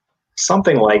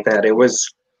 something like that. It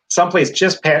was someplace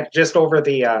just over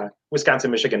the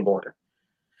Wisconsin-Michigan border.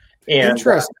 And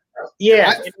interesting.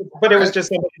 Yeah, but it was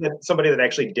just somebody that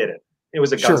actually did it. It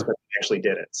was a gunsmith that actually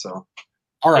did it. So,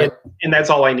 all right, and that's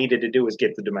all I needed to do was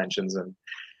get the dimensions and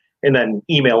then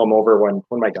email them over when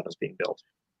my gun was being built.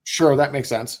 Sure, that makes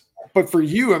sense. But for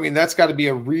you, I mean, that's got to be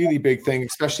a really big thing,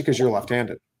 especially because you're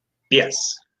left-handed.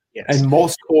 Yes. And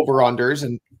most over-unders,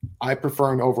 and I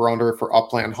prefer an over-under for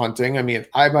upland hunting. I mean,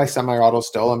 I have my semi-auto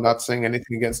still. I'm not saying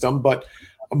anything against them, but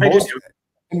most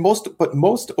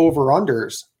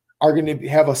over-unders are going to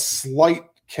have a slight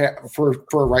cap for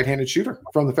a right-handed shooter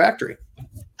from the factory.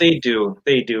 They do,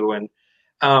 and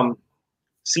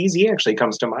CZ actually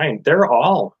comes to mind. They're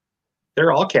all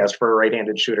cast for a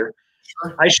right-handed shooter.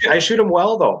 Sure. I shoot them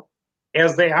well though,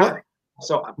 as they are.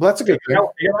 So well, that's a good thing.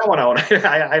 Figure that one out.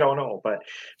 I don't know, but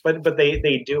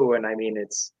they do, and I mean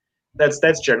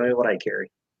that's generally what I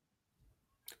carry.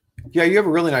 Yeah, you have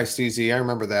a really nice CZ. I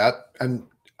remember that, and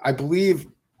I believe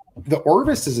the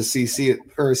Orvis is a CC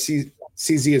or a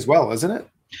CZ as well, isn't it?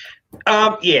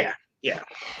 Yeah.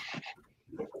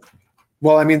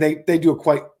 Well, I mean, they do a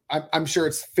quite. I'm sure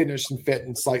it's finished and fit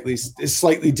and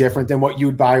slightly different than what you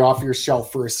would buy off your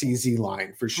shelf for a CZ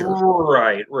line for sure.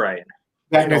 Right.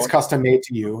 That it's custom made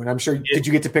to you, and I'm sure. Did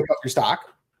you get to pick up your stock?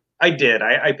 I did.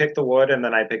 I picked the wood, and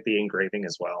then I picked the engraving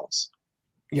as well.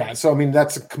 Yeah, so I mean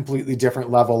that's a completely different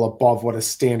level above what a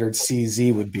standard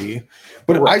CZ would be.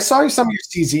 But right. I saw some of your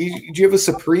CZ. Do you have a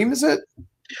Supreme? Is it?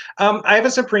 I have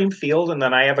a Supreme Field, and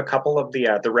then I have a couple of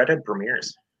the Redhead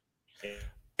Premiers.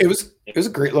 It was a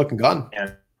great looking gun.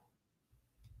 Yeah.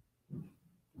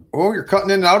 Oh, you're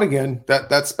cutting in and out again.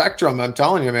 That Spectrum, I'm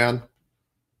telling you, man.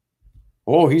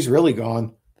 Oh, he's really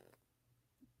gone.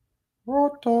 Hey,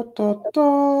 we're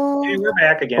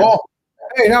back again. Oh,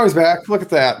 hey, now he's back. Look at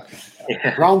that.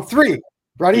 Yeah. Round 3.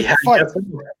 Ready? Yeah, Fight.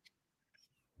 definitely.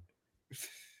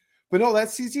 But no, that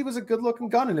CZ was a good looking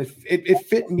gun, and it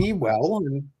fit me well.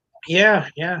 And yeah.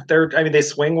 They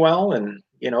swing well, and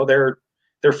they're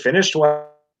finished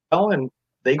well, and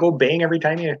they go bang every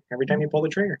time you pull the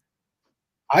trigger.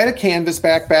 I had a canvas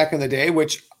back in the day,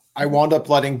 which I wound up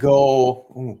letting go.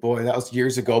 Oh boy, that was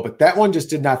years ago, but that one just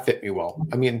did not fit me well.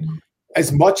 I mean,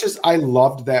 as much as I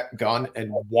loved that gun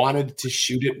and wanted to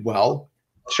shoot it well,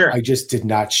 sure, I just did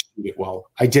not shoot it well.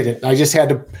 I didn't. I had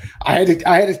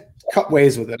to cut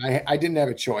ways with it. I didn't have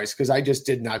a choice because I just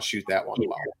did not shoot that one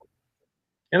well.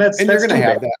 And that's you're going to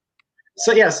have that.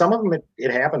 So yeah, some of them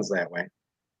it happens that way.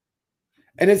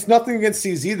 And it's nothing against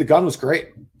CZ. The gun was great.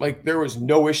 Like there was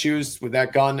no issues with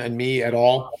that gun and me at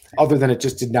all, other than it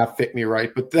just did not fit me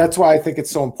right. But that's why I think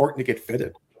it's so important to get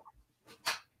fitted.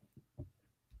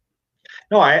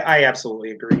 No, I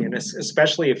absolutely agree. And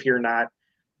especially if you're not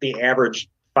the average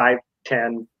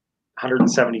 5'10",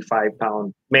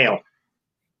 175-pound male.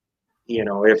 You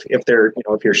know, if they're, you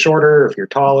know, if you're shorter, if you're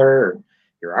taller, or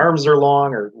your arms are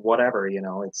long or whatever, you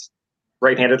know, it's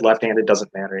right-handed, left-handed,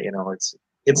 doesn't matter. You know,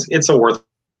 it's a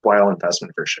worthwhile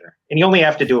investment for sure. And you only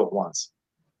have to do it once.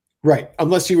 Right.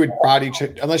 Unless your body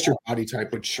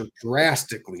type would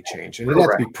drastically change. And it has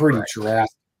to be pretty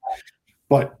drastic.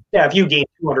 But yeah, if you gain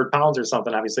 200 pounds or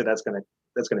something, obviously that's gonna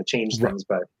change things.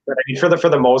 But I mean, for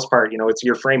the most part, you know, it's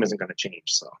your frame isn't going to change.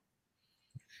 So,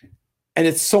 and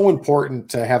it's so important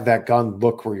to have that gun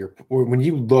look when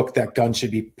you look, that gun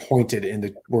should be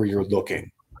pointed where you're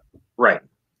looking. Right.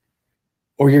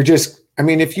 Or you're just, I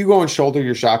mean, if you go and shoulder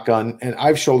your shotgun, and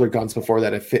I've shouldered guns before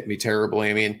that have fit me terribly.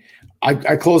 I mean,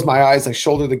 I close my eyes, I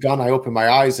shoulder the gun, I open my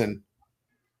eyes, and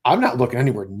I'm not looking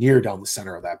anywhere near down the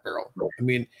center of that barrel. I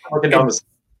mean, looking down the side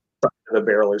of the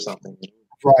barrel or something.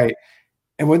 Right.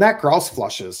 And when that grouse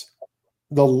flushes,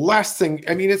 the last thing,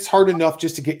 I mean, it's hard enough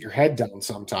just to get your head down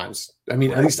sometimes. I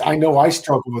mean, at least I know I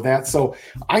struggle with that. So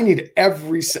I need it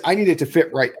to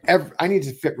fit right. I need it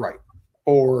to fit right,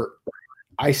 or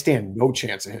I stand no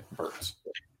chance of hitting birds.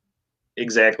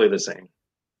 Exactly the same.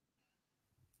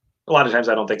 A lot of times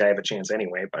I don't think I have a chance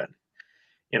anyway, but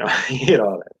you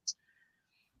know,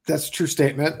 that's a true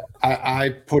statement.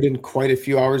 I put in quite a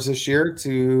few hours this year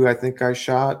I think I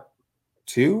shot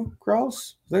 2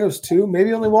 grouse. I think it was 2,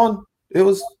 maybe only 1.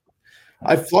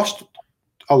 I flushed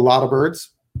a lot of birds,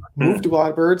 moved a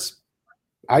lot of birds.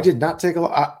 I did not take a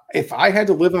lot. If I had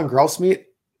to live on grouse meat,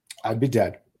 I'd be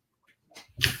dead.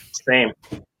 Same.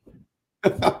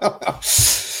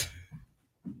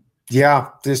 Yeah,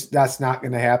 that's not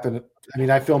going to happen. I mean,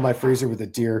 I fill my freezer with a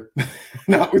deer,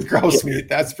 not with grouse meat.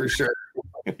 That's for sure.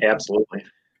 Absolutely.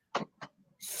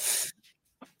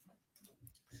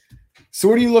 So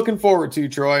what are you looking forward to,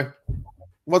 Troy?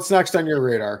 What's next on your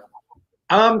radar?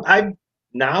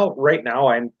 Right now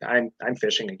I'm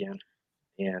fishing again,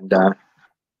 and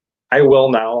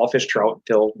I'll fish trout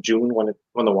until June when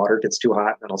the water gets too hot,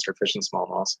 and then I'll start fishing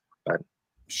smallmouth. But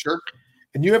sure.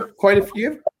 And you have quite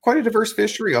a diverse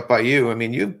fishery up by you. I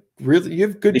mean, you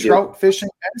have good trout fishing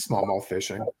and smallmouth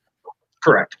fishing.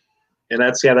 Correct. And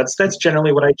that's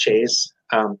generally what I chase.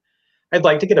 I'd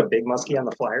like to get a big muskie on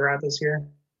the fly rod this year.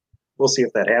 We'll see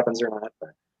if that happens or not,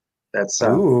 but that's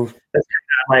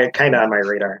kind of on my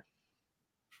radar.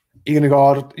 You gonna go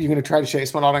out? You gonna try to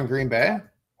chase one out on Green Bay?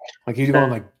 Like you going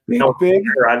like big?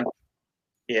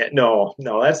 Yeah, no,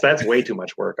 that's way too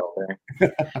much work out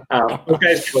there. Those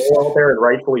guys go out there, and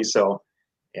rightfully so.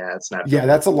 Yeah, it's not. Yeah,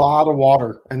 that's a lot of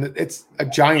water, and it's a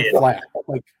giant flat.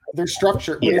 Like their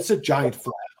structure, but it's a giant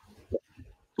flat.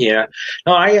 Yeah,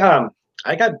 no,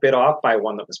 I got bit off by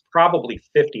one that was probably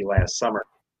 50 last summer,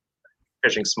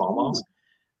 fishing smallmouth.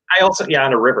 I also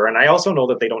on a river, and I also know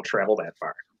that they don't travel that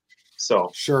far.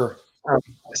 So sure.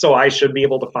 So I should be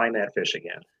able to find that fish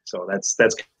again. So that's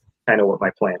kind of what my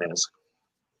plan is.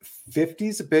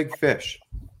 50's a big fish.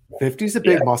 50's a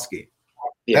big muskie.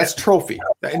 Yeah. That's trophy.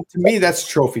 And to me, that's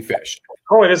trophy fish.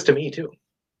 Oh, it is to me too.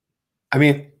 I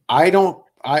mean, I know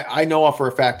for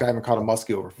a fact I haven't caught a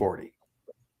muskie over 40.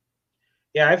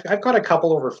 Yeah, I've caught a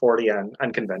couple over 40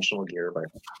 on conventional gear, but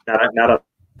not on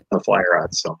the fly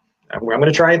rod. So I'm going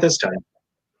to try it this time.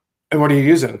 And what are you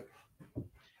using?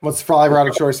 What's the fly rod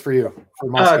of choice for you for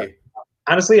muskie?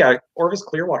 Honestly, Orvis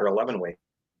Clearwater 11 weight.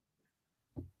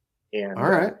 And all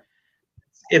right,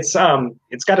 it's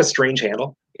got a strange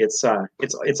handle. It's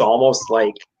almost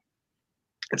like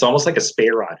a spay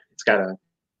rod. It's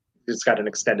got an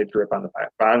extended grip on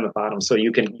the bottom, so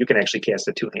you can actually cast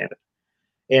it two-handed,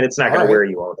 and it's not going to wear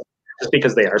you out just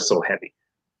because they are so heavy,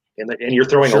 and you're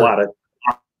throwing a lot of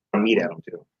meat at them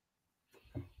too.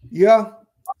 Yeah.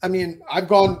 I mean, I've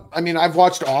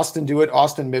watched Austin do it.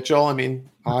 Austin Mitchell. I mean,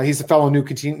 he's a fellow New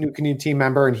Canadian team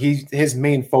member, and his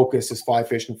main focus is fly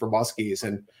fishing for muskies.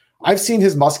 And I've seen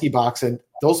his muskie box, and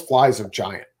those flies are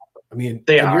giant. I mean,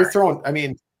 you're throwing. I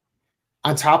mean,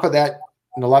 on top of that,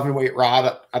 an 11 weight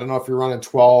rod. I don't know if you're running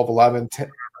 12, 11,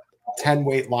 10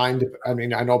 weight line. I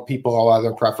mean, I know people all have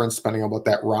their preference depending on what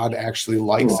that rod actually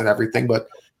likes and everything, but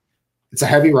it's a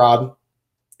heavy rod.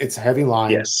 It's a heavy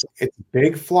line. Yes. It's a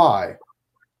big fly.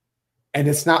 And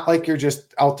it's not like you're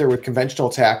just out there with conventional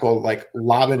tackle, like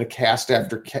lobbing a cast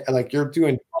after like you're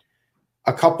doing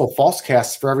a couple false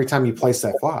casts for every time you place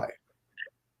that fly.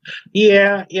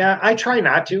 Yeah. I try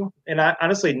not to, and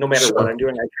honestly, no matter what Sure. I'm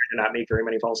doing, I try to not make very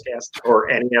many false casts or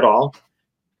any at all.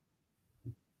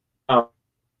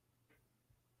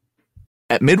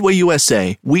 At Midway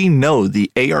USA, we know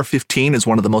the AR-15 is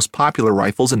one of the most popular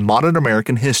rifles in modern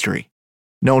American history.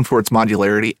 Known for its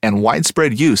modularity and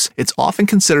widespread use, it's often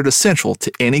considered essential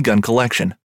to any gun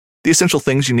collection. The essential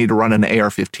things you need to run an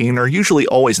AR-15 are usually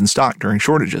always in stock during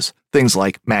shortages, things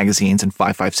like magazines and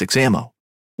 5.56 ammo.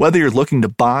 Whether you're looking to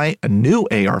buy a new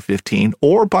AR-15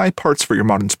 or buy parts for your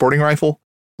modern sporting rifle,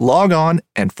 log on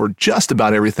and for just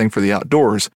about everything for the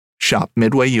outdoors, shop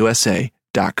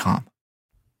MidwayUSA.com.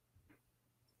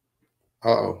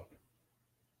 Uh-oh.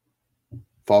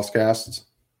 False casts?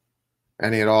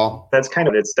 Any at all? That's kind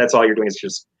of that's all you're doing is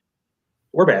just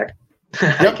we're back.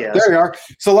 I Yep, guess. there you are.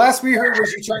 So last we heard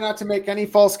was you try not to make any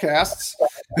false casts.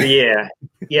 Yeah,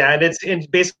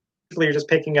 and basically you're just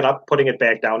picking it up, putting it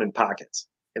back down in pockets,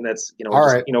 and that's All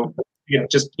right.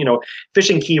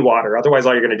 fishing key water. Otherwise,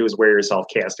 all you're going to do is wear yourself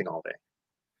casting all day.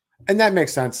 And that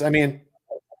makes sense. I mean,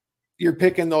 you're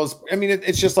picking those. I mean,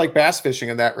 it's just like bass fishing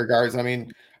in that regards. I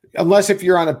mean, unless if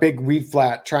you're on a big reed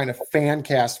flat trying to fan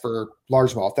cast for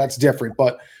largemouth, that's different.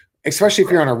 But especially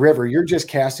if you're on a river, you're just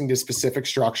casting to specific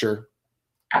structure,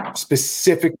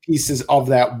 specific pieces of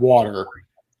that water.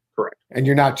 Correct. And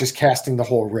you're not just casting the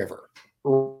whole river.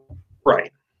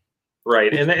 Right.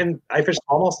 And I fish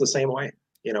almost the same way.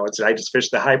 I just fish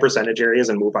the high percentage areas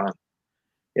and move on.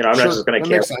 I'm not just going to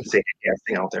cast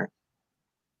casting out there.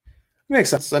 Makes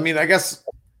sense. I mean, I guess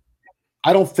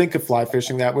I don't think of fly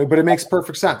fishing that way, but it makes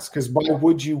perfect sense because why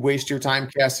would you waste your time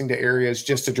casting to areas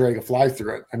just to drag a fly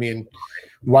through it? I mean,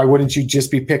 why wouldn't you just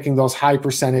be picking those high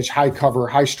percentage, high cover,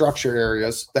 high structure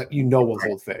areas that will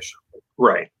hold fish?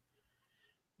 Right.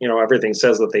 Everything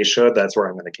says that they should. That's where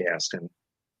I'm going to cast. And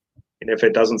if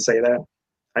it doesn't say that,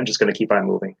 I'm just going to keep on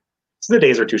moving. So the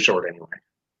days are too short anyway.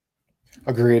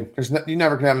 Agreed. You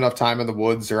never can have enough time in the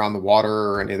woods or on the water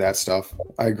or any of that stuff.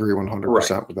 I agree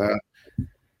 100% with that.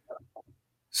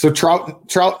 So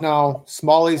trout now,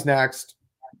 smallies next.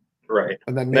 Right.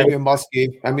 And then maybe a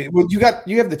muskie. I mean, well, you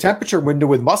have the temperature window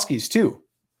with muskies too.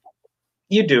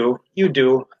 You do.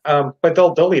 But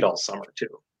they'll eat all summer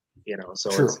too. So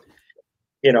True. It's,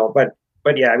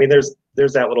 but yeah, I mean, there's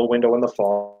that little window in the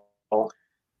fall,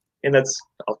 and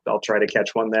I'll try to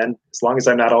catch one then, as long as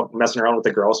I'm not out messing around with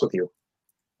the grouse with you.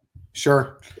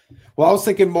 Sure. Well, I was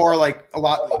thinking more like a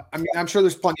lot. I mean, I'm sure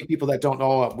there's plenty of people that don't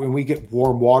know when we get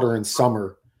warm water in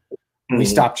summer, we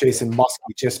stop chasing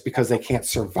muskie just because they can't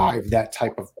survive that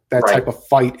type of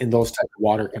fight in those type of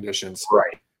water conditions.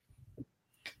 Right.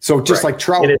 So just like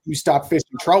trout, you stop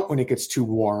fishing trout when it gets too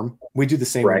warm. We do the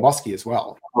same with muskie as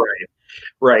well.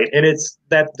 Right. And it's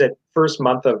that first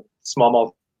month of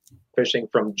smallmouth fishing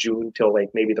from June till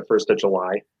like maybe the 1st of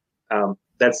July.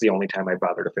 That's the only time I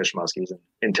bother to fish muskies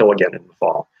until again in the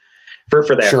fall. For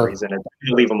that reason, and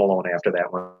leave them alone after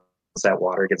that once that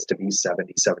water gets to be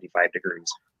 70, 75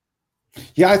 degrees.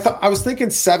 Yeah, I was thinking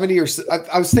 70 or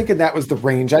I was thinking that was the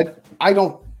range. I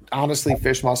don't honestly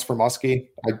fish musk for muskie.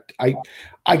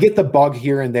 I get the bug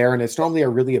here and there, and it's normally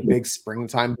a big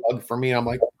springtime bug for me. I'm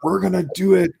like, we're gonna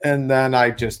do it, and then I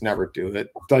just never do it.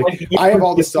 Like I have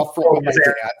all the stuff from my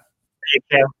dad. You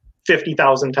camp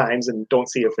 50,000 times and don't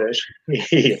see a fish.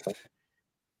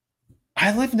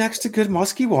 I live next to good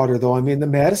musky water, though. I mean, the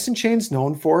Madison chain's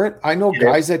known for it. I know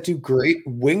guys that do great.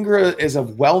 Wingra is a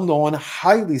well-known,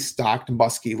 highly stocked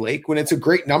musky lake. When it's a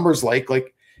great numbers lake,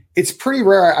 like it's pretty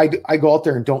rare I go out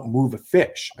there and don't move a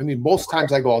fish. I mean, most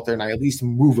times I go out there and I at least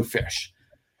move a fish.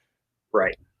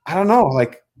 Right. I don't know.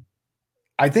 Like,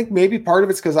 I think maybe part of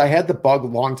it's because I had the bug a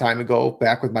long time ago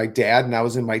back with my dad, and I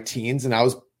was in my teens, and I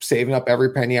was saving up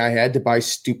every penny I had to buy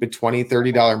stupid $20,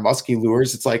 $30 musky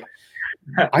lures. It's like,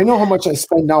 I know how much I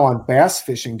spend now on bass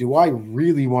fishing. Do I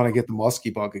really want to get the musky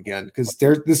bug again? Because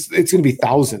it's going to be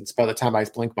thousands by the time I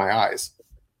blink my eyes.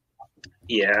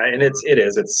 Yeah, and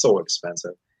it's so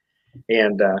expensive.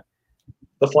 And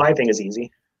the fly thing is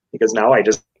easy because now I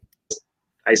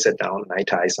sit down and I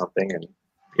tie something, and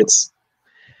it's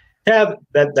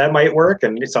that might work,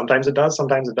 and sometimes it does,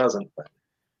 sometimes it doesn't.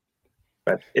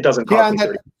 But it doesn't cost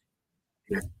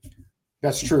me.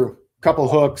 That's true. Couple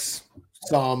hooks,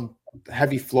 some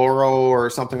heavy fluoro or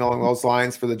something along those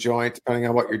lines for the joint, depending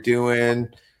on what you're doing.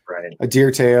 Right. A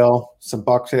deer tail, some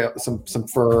bucktail, some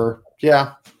fur.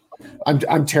 Yeah.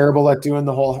 I'm terrible at doing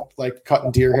the whole like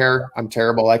cutting deer hair. I'm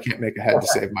terrible. I can't make a head to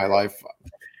save my life.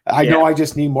 I know I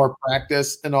just need more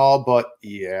practice and all, but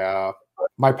yeah,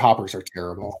 my poppers are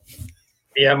terrible.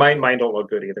 Yeah, mine don't look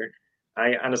good either.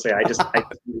 I honestly, I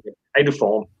do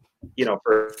foam.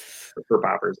 for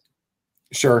poppers.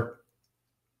 Sure.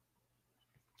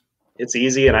 It's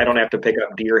easy, and I don't have to pick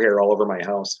up deer hair all over my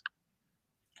house.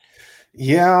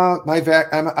 Yeah, I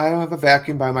have a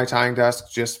vacuum by my tying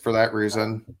desk just for that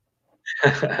reason.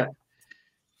 I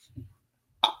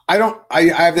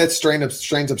have that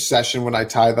strange obsession when I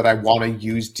tie that I want to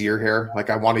use deer hair. Like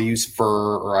I want to use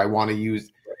fur, or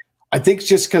I think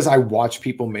just because I watch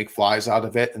people make flies out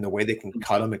of it and the way they can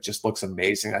cut them, it just looks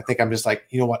amazing. I think I'm just like,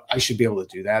 you know what? I should be able to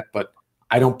do that, but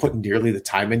I don't put nearly the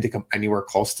time in to come anywhere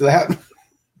close to that.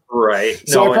 Right.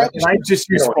 So I probably should just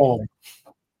use foam.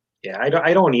 Yeah,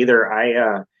 I don't either.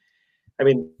 I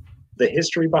mean, the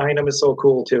history behind them is so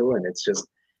cool too, and it's just,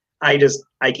 I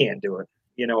can't do it.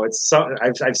 It's so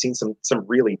I've seen some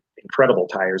really incredible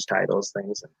tires tie those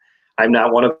things, and I'm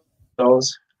not one of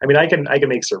those. I mean, I can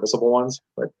make serviceable ones,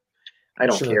 but I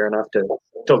don't care enough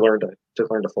to learn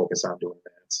to focus on doing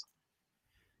that.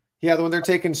 Yeah, when they're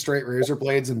taking straight razor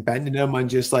blades and bending them and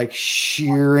just like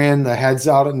shearing the heads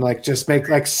out and like just make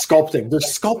like sculpting. They're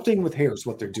sculpting with hair is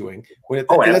what they're doing.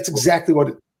 That's exactly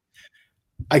what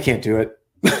I can't do it.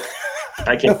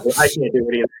 I can't do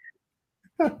it either.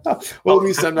 Well, at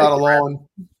least I'm not alone.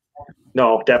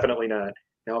 No, definitely not.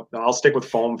 No, I'll stick with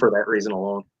foam for that reason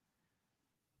alone.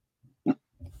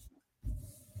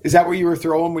 Is that what you were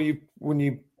throwing when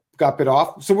you got bit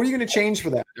off? So what are you going to change for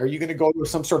that? Are you going to go with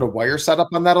some sort of wire setup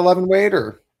on that 11 weight,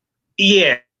 or?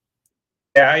 Yeah,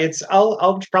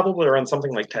 I'll probably run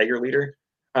something like Tiger Leader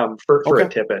for a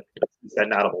tippet, that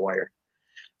not of a wire.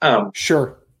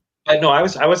 Sure. But no, I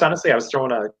was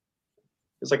throwing it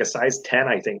was like a size 10,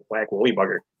 I think, black woolly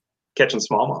bugger catching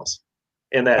smallmouths,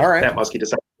 and that muskie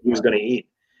decided he was going to eat,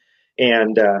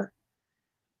 and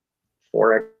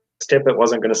 4X tippet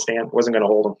wasn't going to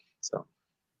hold him. So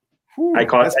I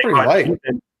caught light.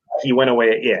 And he went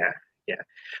away. Yeah.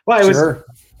 Well, it was,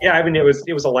 I mean, it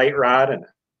was a light rod, and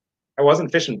I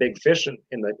wasn't fishing big fish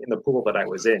in the pool that I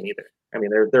was in either. I mean,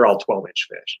 they're all 12-inch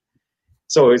fish.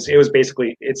 So it was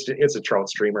basically, it's a trout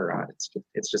streamer rod.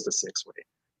 It's just a 6 weight.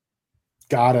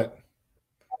 Got it.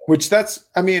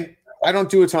 I mean, I don't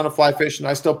do a ton of fly fishing.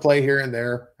 I still play here and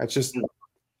there. It's just,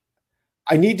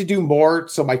 I need to do more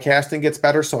so my casting gets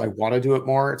better. So I want to do it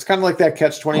more. It's kind of like that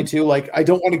catch-22. Like I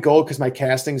don't want to go because my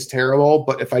casting's terrible,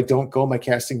 but if I don't go, my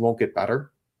casting won't get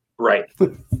better. Right.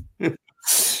 But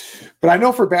I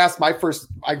know for bass, I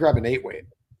grab an 8 weight.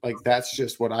 Like that's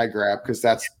just what I grab because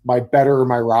that's my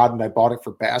rod, and I bought it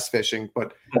for bass fishing.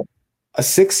 But a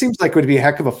 6 seems like it would be a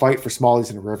heck of a fight for smallies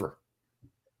in a river.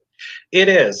 It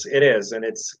is, and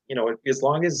it's as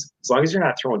long as you're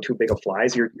not throwing too big of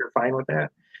flies, you're fine with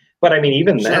that. But I mean,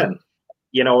 even then,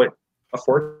 a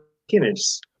 14-inch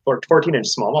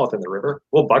smallmouth in the river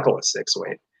will buckle a 6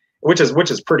 weight, which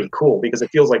is pretty cool because it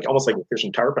feels like almost like you're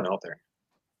fishing tarpon out there.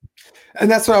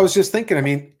 And that's what I was just thinking. I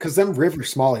mean, because them river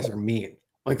smallies are mean.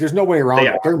 Like there's no way around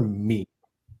it. They're mean.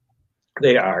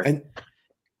 They are. And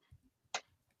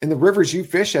the rivers you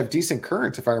fish have decent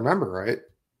currents, if I remember right.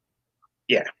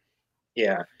 Yeah.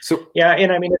 Yeah. So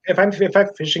and I mean, if I'm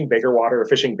fishing bigger water or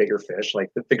fishing bigger fish, like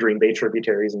the Green Bay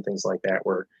tributaries and things like that,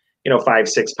 where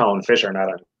 5-6 pound fish are not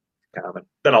uncommon,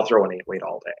 then I'll throw an 8 weight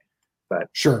all day. But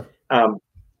sure,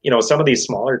 some of these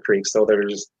smaller creeks, though,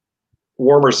 there's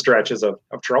warmer stretches of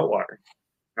trout water.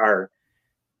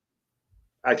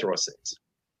 I throw a 6.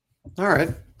 All right,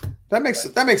 that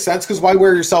makes sense because why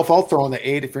wear yourself out throwing the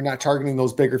 8 if you're not targeting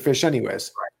those bigger fish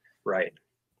anyways? Right.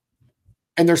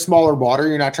 And they're smaller water.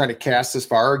 You're not trying to cast as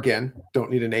far. Again, don't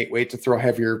need an 8 weight to throw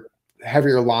heavier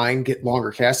line, get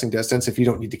longer casting distance if you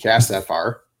don't need to cast that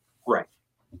far. Right.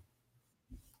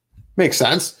 Makes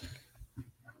sense.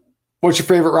 What's your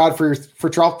favorite rod for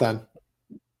trout then?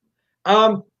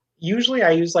 Usually I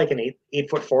use like an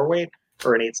 8-foot 4 weight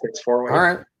or an 8-6 4 weight. All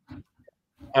right.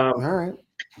 All right.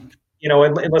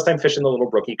 Unless I'm fishing the little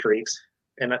brookie creeks,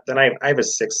 and then I have a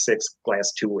 6-6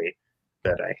 glass 2 weight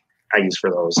that I use for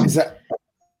those.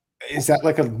 Is that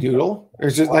like a noodle, or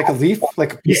is it like a leaf,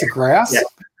 like a piece of grass? Yeah.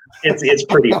 It's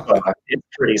pretty soft. It's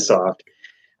pretty soft.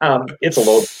 It's a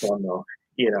load of fun though.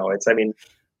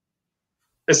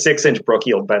 A 6-inch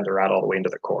brookie will bend the rod all the way into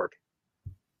the cork.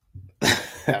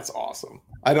 That's awesome.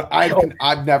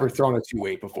 I've never thrown a 2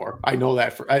 weight before. I know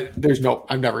that I've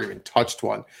never even touched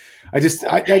one. I just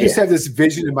have this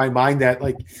vision in my mind that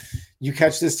like you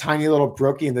catch this tiny little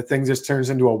brookie and the thing just turns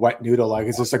into a wet noodle. Like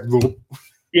it's just like,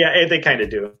 yeah, they kind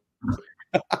of do.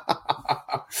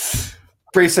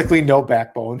 Basically no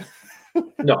backbone.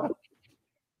 No.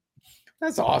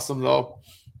 That's awesome though.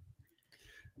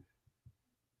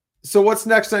 So what's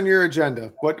next on your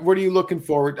agenda? What are you looking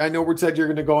forward? I know we said you're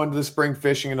going to go into the spring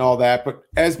fishing and all that, but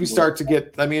as we start to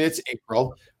get, I mean, it's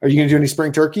April. Are you going to do any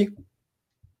spring turkey?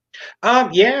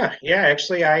 Yeah.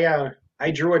 Actually,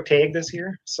 I drew a tag this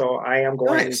year, so I am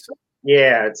going. Nice.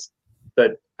 Yeah,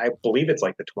 I believe it's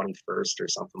like the 21st or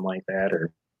something like that,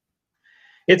 or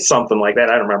it's something like that.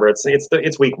 I don't remember.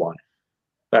 It's week 1.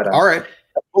 But all right.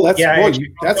 Well,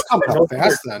 that's coming up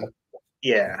fast then.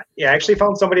 Yeah. I actually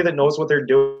found somebody that knows what they're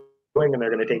doing, and they're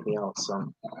going to take me out.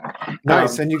 So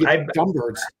nice. And you get dumb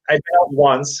birds. I've been out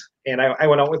once, and I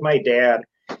went out with my dad.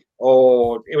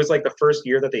 Oh, it was like the first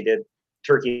year that they did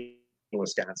turkey in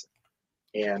Wisconsin,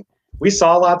 and we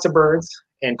saw lots of birds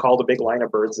and called a big line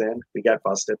of birds in. We got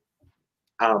busted.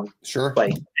 Sure.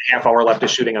 Like a half hour left of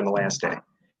shooting on the last day.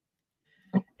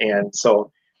 And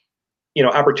so,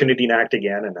 opportunity knocked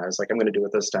again, and I was like, I'm going to do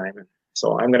it this time. And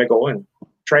so I'm going to go and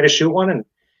try to shoot one. And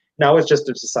now it's just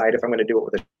to decide if I'm going to do it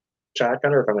with a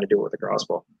shotgun or if I'm going to do it with a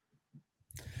crossbow.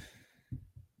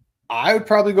 I would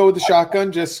probably go with the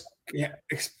shotgun.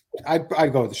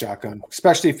 I'd go with the shotgun,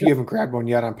 especially if you haven't grabbed one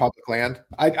yet on public land.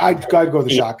 I'd go with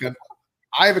the shotgun.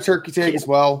 I have a turkey tag as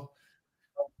well.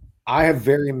 I have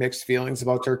very mixed feelings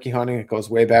about turkey hunting. It goes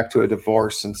way back to a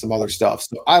divorce and some other stuff.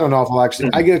 So I don't know if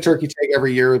I get a turkey tag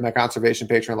every year with my conservation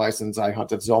patron license. I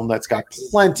hunt a zone that's got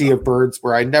plenty of birds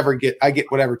where I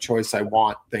get whatever choice I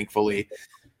want, thankfully.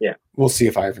 Yeah. We'll see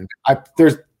if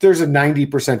there's a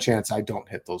 90% chance I don't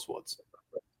hit those woods.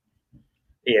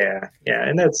 Yeah.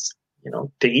 And that's,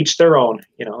 to each their own,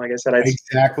 like I said,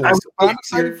 exactly. I'm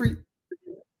excited for you.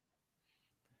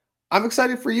 I'm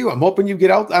excited for you. I'm hoping you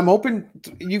get out. I'm hoping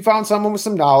you found someone with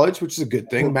some knowledge, which is a good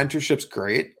thing. Mentorship's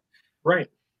great. Right.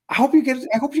 I hope you get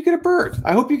a bird.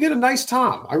 I hope you get a nice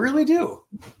tom. I really do.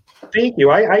 Thank you.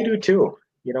 I do too.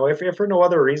 If for no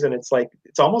other reason, it's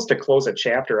almost to close a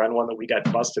chapter on one that we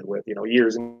got busted with,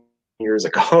 years and years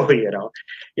ago,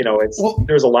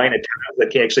 there's a line of toms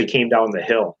that actually came down the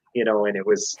hill, and it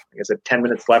was, like I said, 10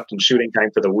 minutes left in shooting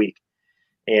time for the week.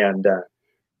 And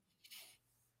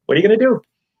what are you going to do?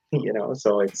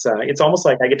 So it's almost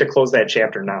like I get to close that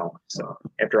chapter now. So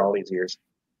after all these years.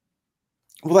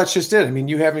 Well, that's just it. I mean,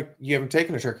 you haven't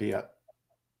taken a turkey yet.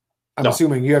 I'm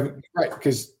assuming you haven't, right?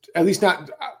 Because at least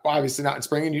obviously not in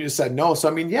spring, and you just said no. So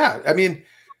I mean, yeah. I mean,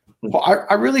 well,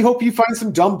 I really hope you find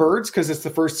some dumb birds because it's the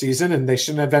first season and they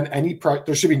shouldn't have been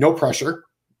there should be no pressure,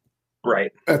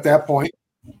 right? At that point.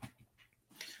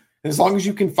 As long as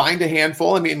you can find a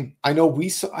handful. I mean, I know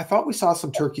I thought we saw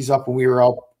some turkeys up when we were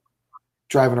out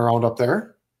driving around up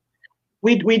there.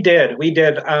 We did.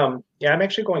 Yeah, I'm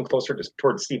actually going closer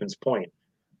towards Stevens Point.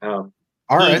 All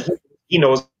right. He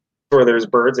knows where there's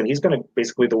birds, and he's going to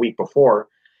basically the week before,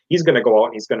 he's going to go out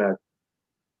and he's going to,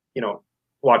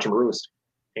 watch them roost.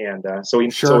 And so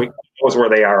he knows where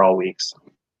they are all week. So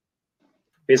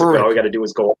basically, all we got to do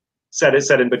is go set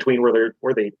in between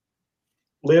where they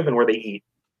live and where they eat.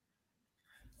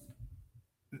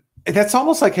 That's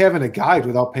almost like having a guide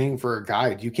without paying for a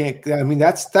guide. You can't. I mean,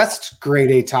 that's grade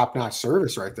A, top-notch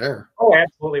service right there. Oh,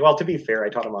 absolutely. Well, to be fair, I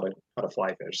taught him how to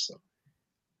fly fish.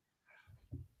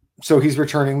 So he's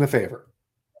returning the favor.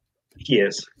 He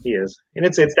is, and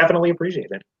it's definitely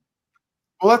appreciated.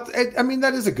 Well,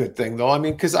 that is a good thing, though. I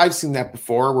mean, because I've seen that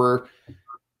before, where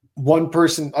one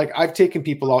person, like I've taken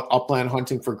people out upland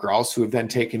hunting for grouse who have then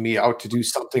taken me out to do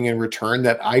something in return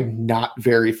that I'm not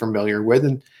very familiar with,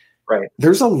 and right.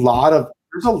 There's a lot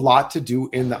to do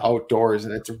in the outdoors,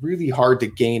 and it's really hard to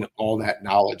gain all that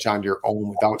knowledge on your own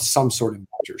without some sort of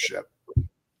mentorship.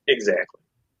 Exactly.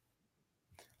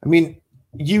 I mean,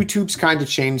 YouTube's kind of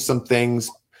changed some things.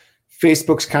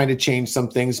 Facebook's kind of changed some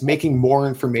things, making more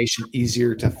information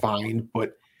easier to find.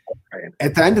 But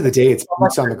at the end of the day, it's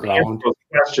boots on the ground. Those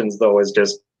questions, though, is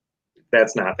just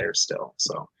that's not there still.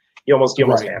 So you almost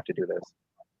have to do this.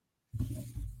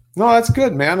 No, that's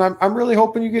good, man. I'm really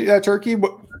hoping you get that turkey.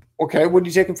 Okay, what are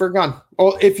you taking for a gun?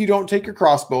 Well, if you don't take your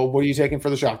crossbow, what are you taking for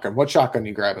the shotgun? What shotgun are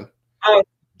you grabbing?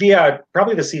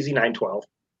 Probably the CZ912.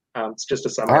 It's just a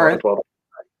semi 12.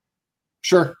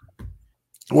 Sure.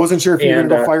 Wasn't sure if you're going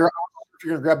to go fire up, if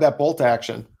you're going to grab that bolt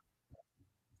action.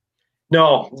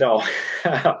 No, no,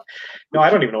 I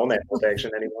don't even own that bolt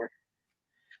action anymore.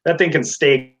 That thing can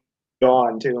stay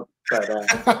gone too.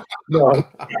 But no,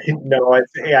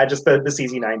 it's just the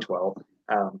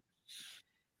CZ912.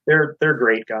 They're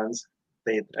great guns.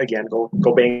 They again go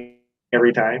bang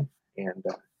every time, and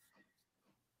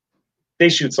they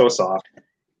shoot so soft.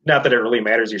 Not that it really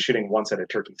matters. You're shooting once at a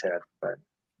turkey's head, but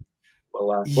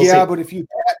we'll see. But if you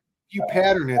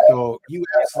pattern it though, you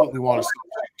absolutely want to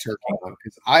shoot turkey one,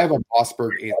 because I have a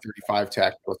Mossberg 835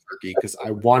 tactical turkey because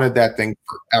I wanted that thing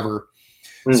forever.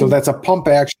 So that's a pump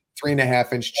action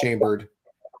 3.5-inch chambered,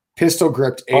 pistol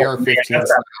gripped AR-15. Man,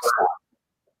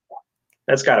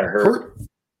 that's gotta hurt.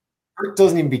 Hurt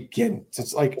doesn't even begin.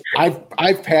 It's like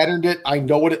I've patterned it. I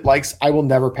know what it likes. I will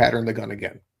never pattern the gun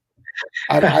again.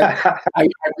 I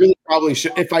really probably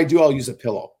should. If I do, I'll use a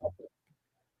pillow.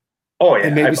 Oh yeah,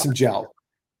 and maybe some gel.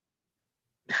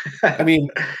 I mean,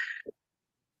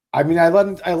 I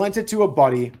lent it to a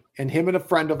buddy, and him and a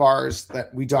friend of ours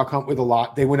that we duck hunt with a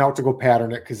lot. They went out to go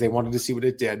pattern it because they wanted to see what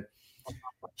it did.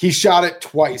 He shot it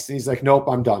twice, and he's like, "Nope,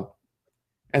 I'm done."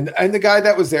 And the guy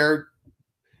that was there,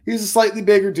 he's a slightly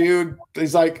bigger dude.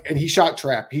 He's like, and he shot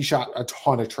trap. He shot a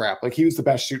ton of trap. Like he was the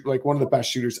best shooter, like one of the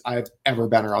best shooters I've ever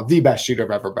been around. The best shooter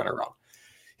I've ever been around.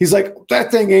 He's like,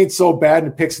 that thing ain't so bad,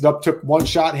 and picks it up, took one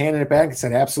shot, handed it back, and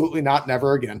said, absolutely not,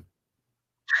 never again.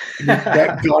 I mean,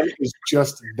 that gun is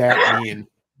just that mean.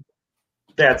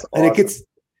 That's awesome.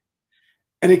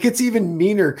 And it gets even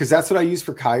meaner because that's what I use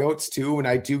for coyotes too. When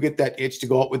I do get that itch to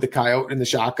go out with the coyote and the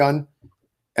shotgun,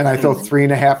 and I throw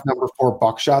 3.5 number 4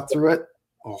 buckshot through it.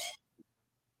 Oh,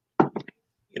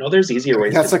 there's easier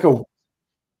ways. That's like I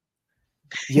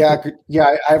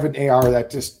have an AR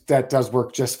that does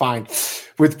work just fine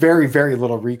with very, very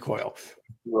little recoil.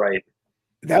 Right.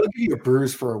 That'll give you a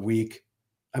bruise for a week.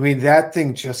 I mean, that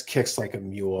thing just kicks like a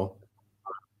mule.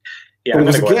 Yeah, but it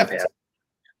was a gift.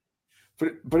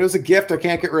 But it was a gift. I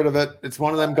can't get rid of it. It's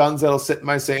one of them guns that'll sit in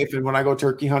my safe, and when I go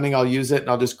turkey hunting, I'll use it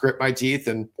and I'll just grip my teeth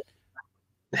and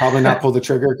probably not pull the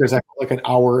trigger because I put like an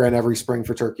hour in every spring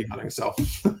for turkey hunting. So,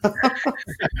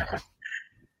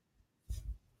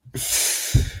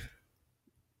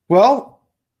 well,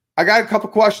 I got a couple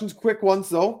questions, quick ones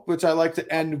though, which I like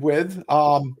to end with.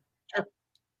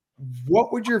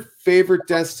 What would your favorite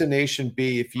destination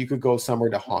be if you could go somewhere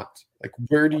to hunt? Like,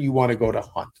 where do you want to go to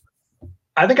hunt?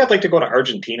 I think I'd like to go to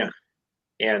Argentina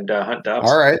and hunt doves.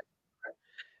 All right.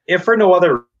 If for no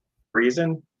other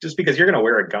reason, just because you're going to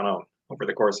wear a gun out over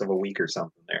the course of a week or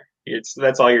something there.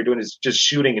 That's all you're doing is just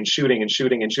shooting and shooting and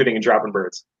shooting and shooting and dropping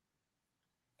birds.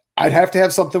 I'd have to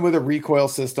have something with a recoil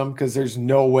system because there's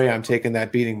no way I'm taking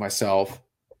that beating myself.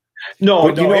 No,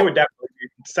 it would definitely be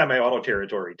semi-auto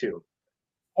territory too.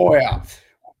 Oh yeah.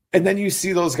 And then you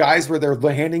see those guys where they're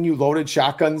handing you loaded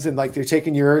shotguns and like they're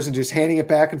taking yours and just handing it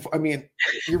back. And I mean,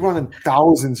 you're running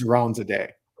thousands of rounds a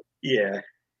day. Yeah.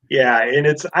 Yeah. And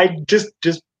just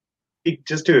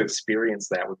to experience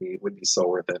that would be so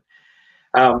worth it.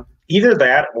 Either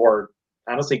that or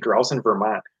honestly grouse in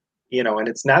Vermont, and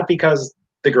it's not because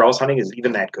the grouse hunting is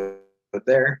even that good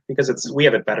there because we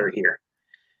have it better here,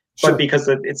 but because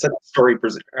it's a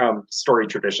story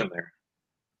tradition there.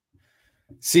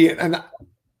 See, and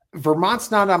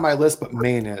Vermont's not on my list, but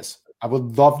Maine is. I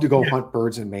would love to go hunt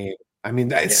birds in Maine. I mean,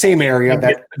 that same area,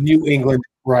 that New England,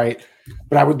 right?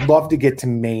 But I would love to get to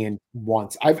Maine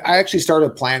once. I actually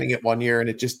started planning it one year, and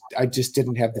I just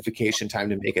didn't have the vacation time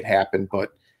to make it happen. But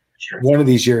one of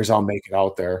these years, I'll make it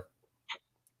out there.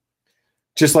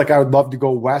 Just like I would love to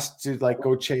go west to like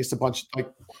go chase a bunch of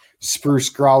like spruce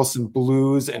grouse and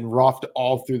blues and ruffed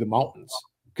all through the mountains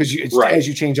because as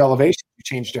you change elevation, you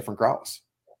change different grouse.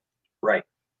 Right.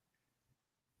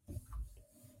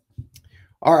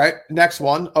 All right. Next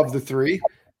one of the three.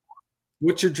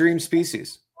 What's your dream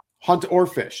species? Hunt or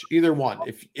fish, either one.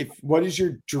 If what is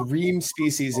your dream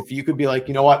species? If you could be like,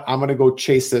 you know what, I'm going to go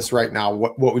chase this right now.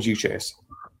 What would you chase?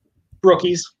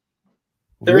 Brookies.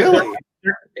 Really?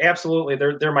 They're absolutely.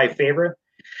 They're my favorite.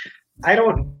 I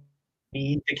don't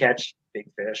need to catch big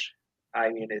fish. I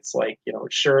mean, it's like,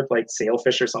 sure, like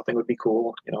sailfish or something would be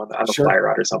cool, on the fly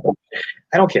rod or something.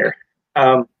 I don't care.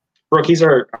 Brookies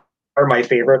are my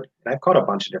favorite, and I've caught a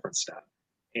bunch of different stuff.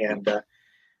 And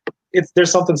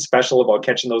there's something special about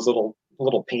catching those little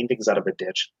paintings out of a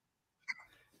ditch.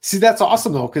 See, that's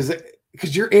awesome though, because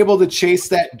you're able to chase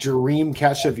that dream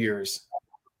catch of yours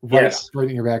right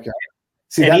in your backyard.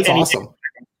 See, that's awesome.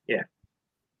 Yeah.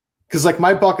 Because like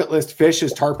my bucket list fish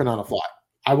is tarpon on a fly.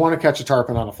 I want to catch a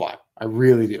tarpon on a fly. I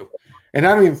really do. And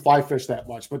I don't even fly fish that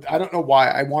much, but I don't know why.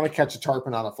 I want to catch a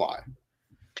tarpon on a fly.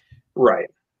 Right.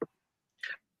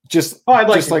 I'd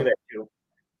like to do that too.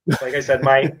 Like I said,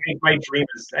 my dream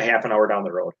is a half an hour down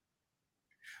the road.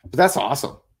 But that's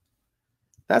awesome.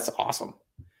 That's awesome.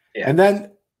 Yeah. And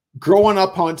then growing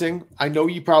up hunting, I know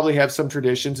you probably have some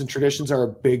traditions, and traditions are a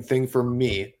big thing for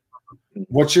me.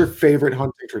 What's your favorite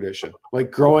hunting tradition?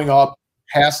 Like growing up,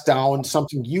 passed down,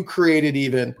 something you created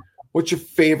even. What's your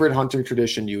favorite hunting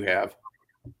tradition you have?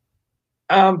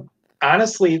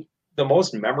 Honestly, the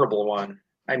most memorable one,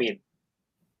 I mean,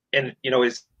 and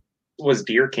was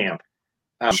deer camp.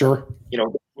 Sure.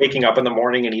 Waking up in the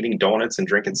morning and eating donuts and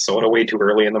drinking soda way too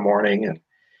early in the morning and,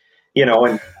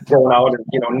 and going out and,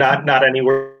 not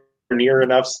anywhere near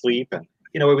enough sleep. And,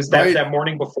 you know, it was that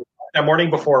morning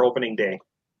before opening day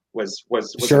was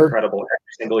Sure. incredible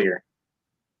every single year.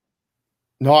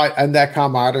 No, and that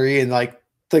camaraderie and like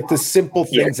the simple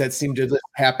things that seem to just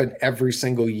happen every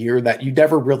single year that you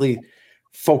never really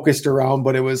focused around,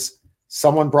 but it was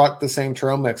someone brought the same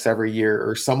trail mix every year,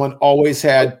 or someone always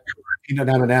had peanut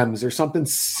M&Ms or something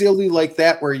silly like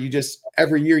that, where you just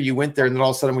every year you went there, and then all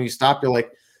of a sudden when you stop, you're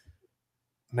like,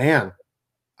 man,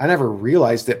 I never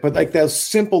realized it. But like those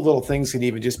simple little things can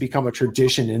even just become a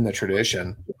tradition in the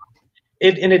tradition.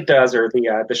 It does, or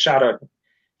the shot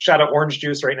of orange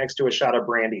juice right next to a shot of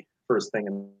brandy first thing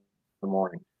in the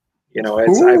morning. You know,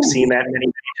 I've seen that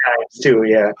many times too.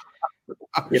 Yeah.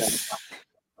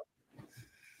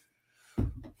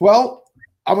 Well,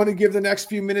 I'm going to give the next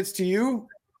few minutes to you.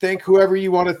 Thank whoever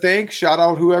you want to thank. Shout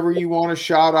out whoever you want to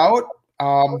shout out.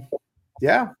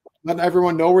 Let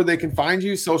everyone know where they can find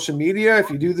you. Social media, if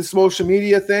you do the social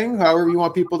media thing, however you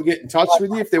want people to get in touch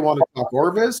with you, if they want to talk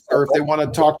Orvis or if they want to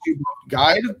talk to you about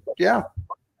Guide. Yeah.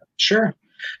 Sure.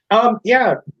 You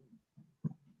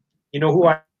know who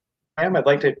I am? I'd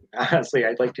like to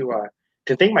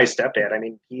thank my stepdad. I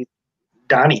mean,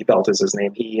 Donnie Belt is his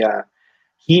name. He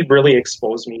really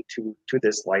exposed me to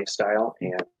this lifestyle,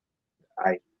 and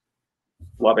I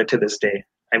love it to this day.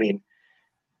 I mean,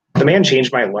 the man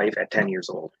changed my life at 10 years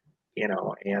old, you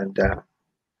know, and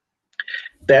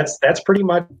that's pretty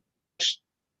much,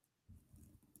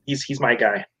 he's my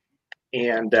guy.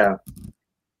 And, but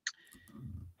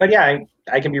yeah,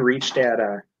 I can be reached at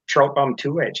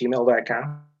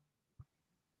troutbum2@gmail.com,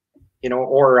 you know,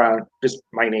 or just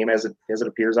my name as it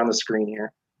appears on the screen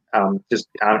here. I'm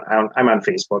on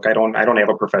Facebook. I don't have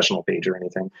a professional page or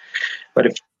anything, but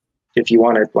if you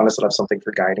want to set up something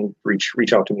for guiding, reach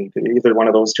out to me either one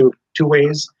of those two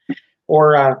ways,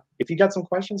 or if you got some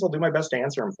questions, I'll do my best to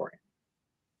answer them for you.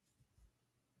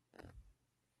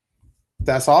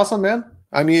 That's awesome, man.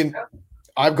 I mean,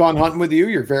 I've gone hunting with you.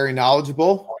 You're very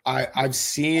knowledgeable. I've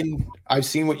seen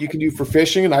what you can do for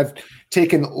fishing, and I've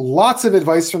taken lots of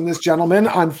advice from this gentleman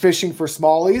on fishing for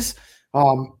smallies.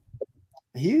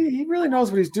 He really knows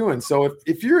what he's doing. So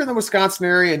if you're in the Wisconsin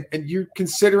area and you're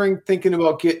thinking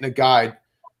about getting a guide,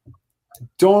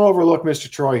 don't overlook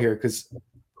Mr. Troy here, because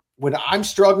when I'm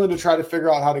struggling to try to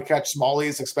figure out how to catch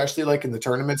smallies, especially like in the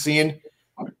tournament scene,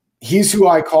 he's who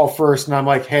I call first, and I'm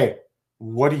like, hey,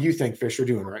 what do you think fish are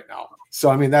doing right now? So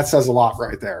I mean, that says a lot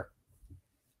right there.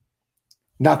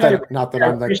 Not that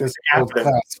I'm like this world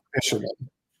class fisherman.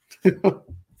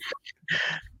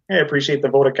 I appreciate the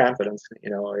vote of confidence.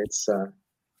 You know, it's a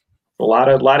lot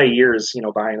of years, you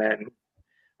know, behind that, and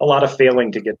a lot of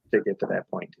failing to get to that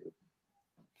point too.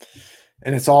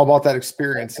 And it's all about that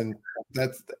experience, and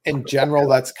that's in general.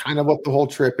 That's kind of what the whole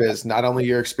trip is. Not only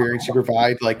your experience you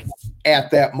provide, like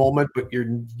at that moment, but your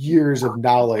years of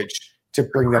knowledge to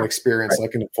bring that experience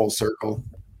like in a full circle.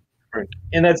 Right.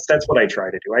 And that's what I try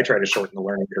to do. I try to shorten the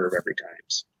learning curve every time.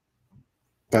 So.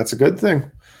 That's a good thing.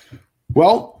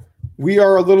 Well, we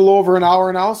are a little over an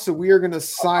hour now, so we are going to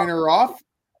sign her off.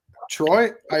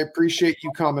 Troy, I appreciate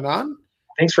you coming on.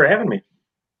 Thanks for having me.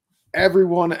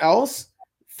 Everyone else,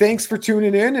 thanks for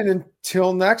tuning in, and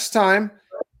until next time.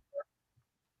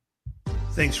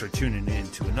 Thanks for tuning in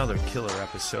to another killer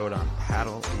episode on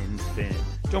Paddle and Fin.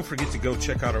 Don't forget to go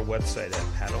check out our website at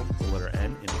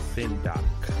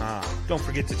paddle_and_fin.com. Don't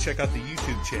forget to check out the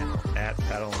YouTube channel at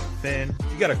Paddle and Fin.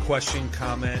 If you got a question,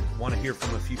 comment, want to hear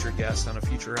from a future guest on a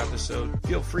future episode,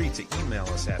 feel free to email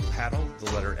us at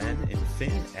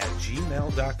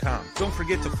paddle_and_fin@gmail.com. Don't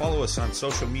forget to follow us on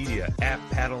social media at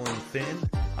Paddle and Fin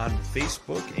on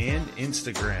Facebook and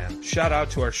Instagram. Shout out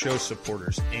to our show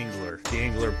supporters, Angler. The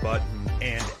Angler button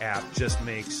and app just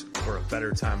makes for a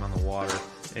better time on the water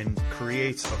and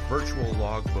creates a virtual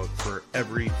logbook for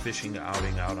every fishing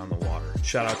outing out on the water.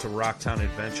 Shout out to Rocktown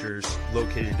Adventures,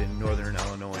 located in Northern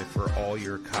Illinois, for all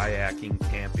your kayaking,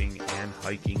 camping, and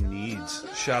hiking needs.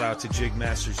 Shout out to Jig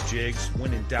Masters Jigs.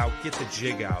 When in doubt, get the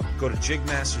jig out. Go to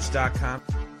jigmasters.com.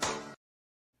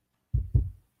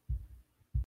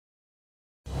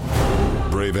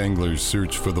 Brave anglers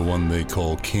search for the one they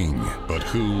call king, but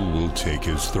who will take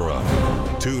his throne?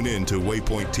 Tune in to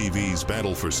Waypoint TV's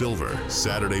Battle for Silver,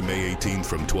 Saturday, May 18th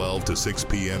from 12 to 6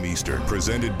 p.m. Eastern.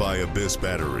 Presented by Abyss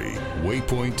Battery.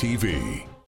 Waypoint TV.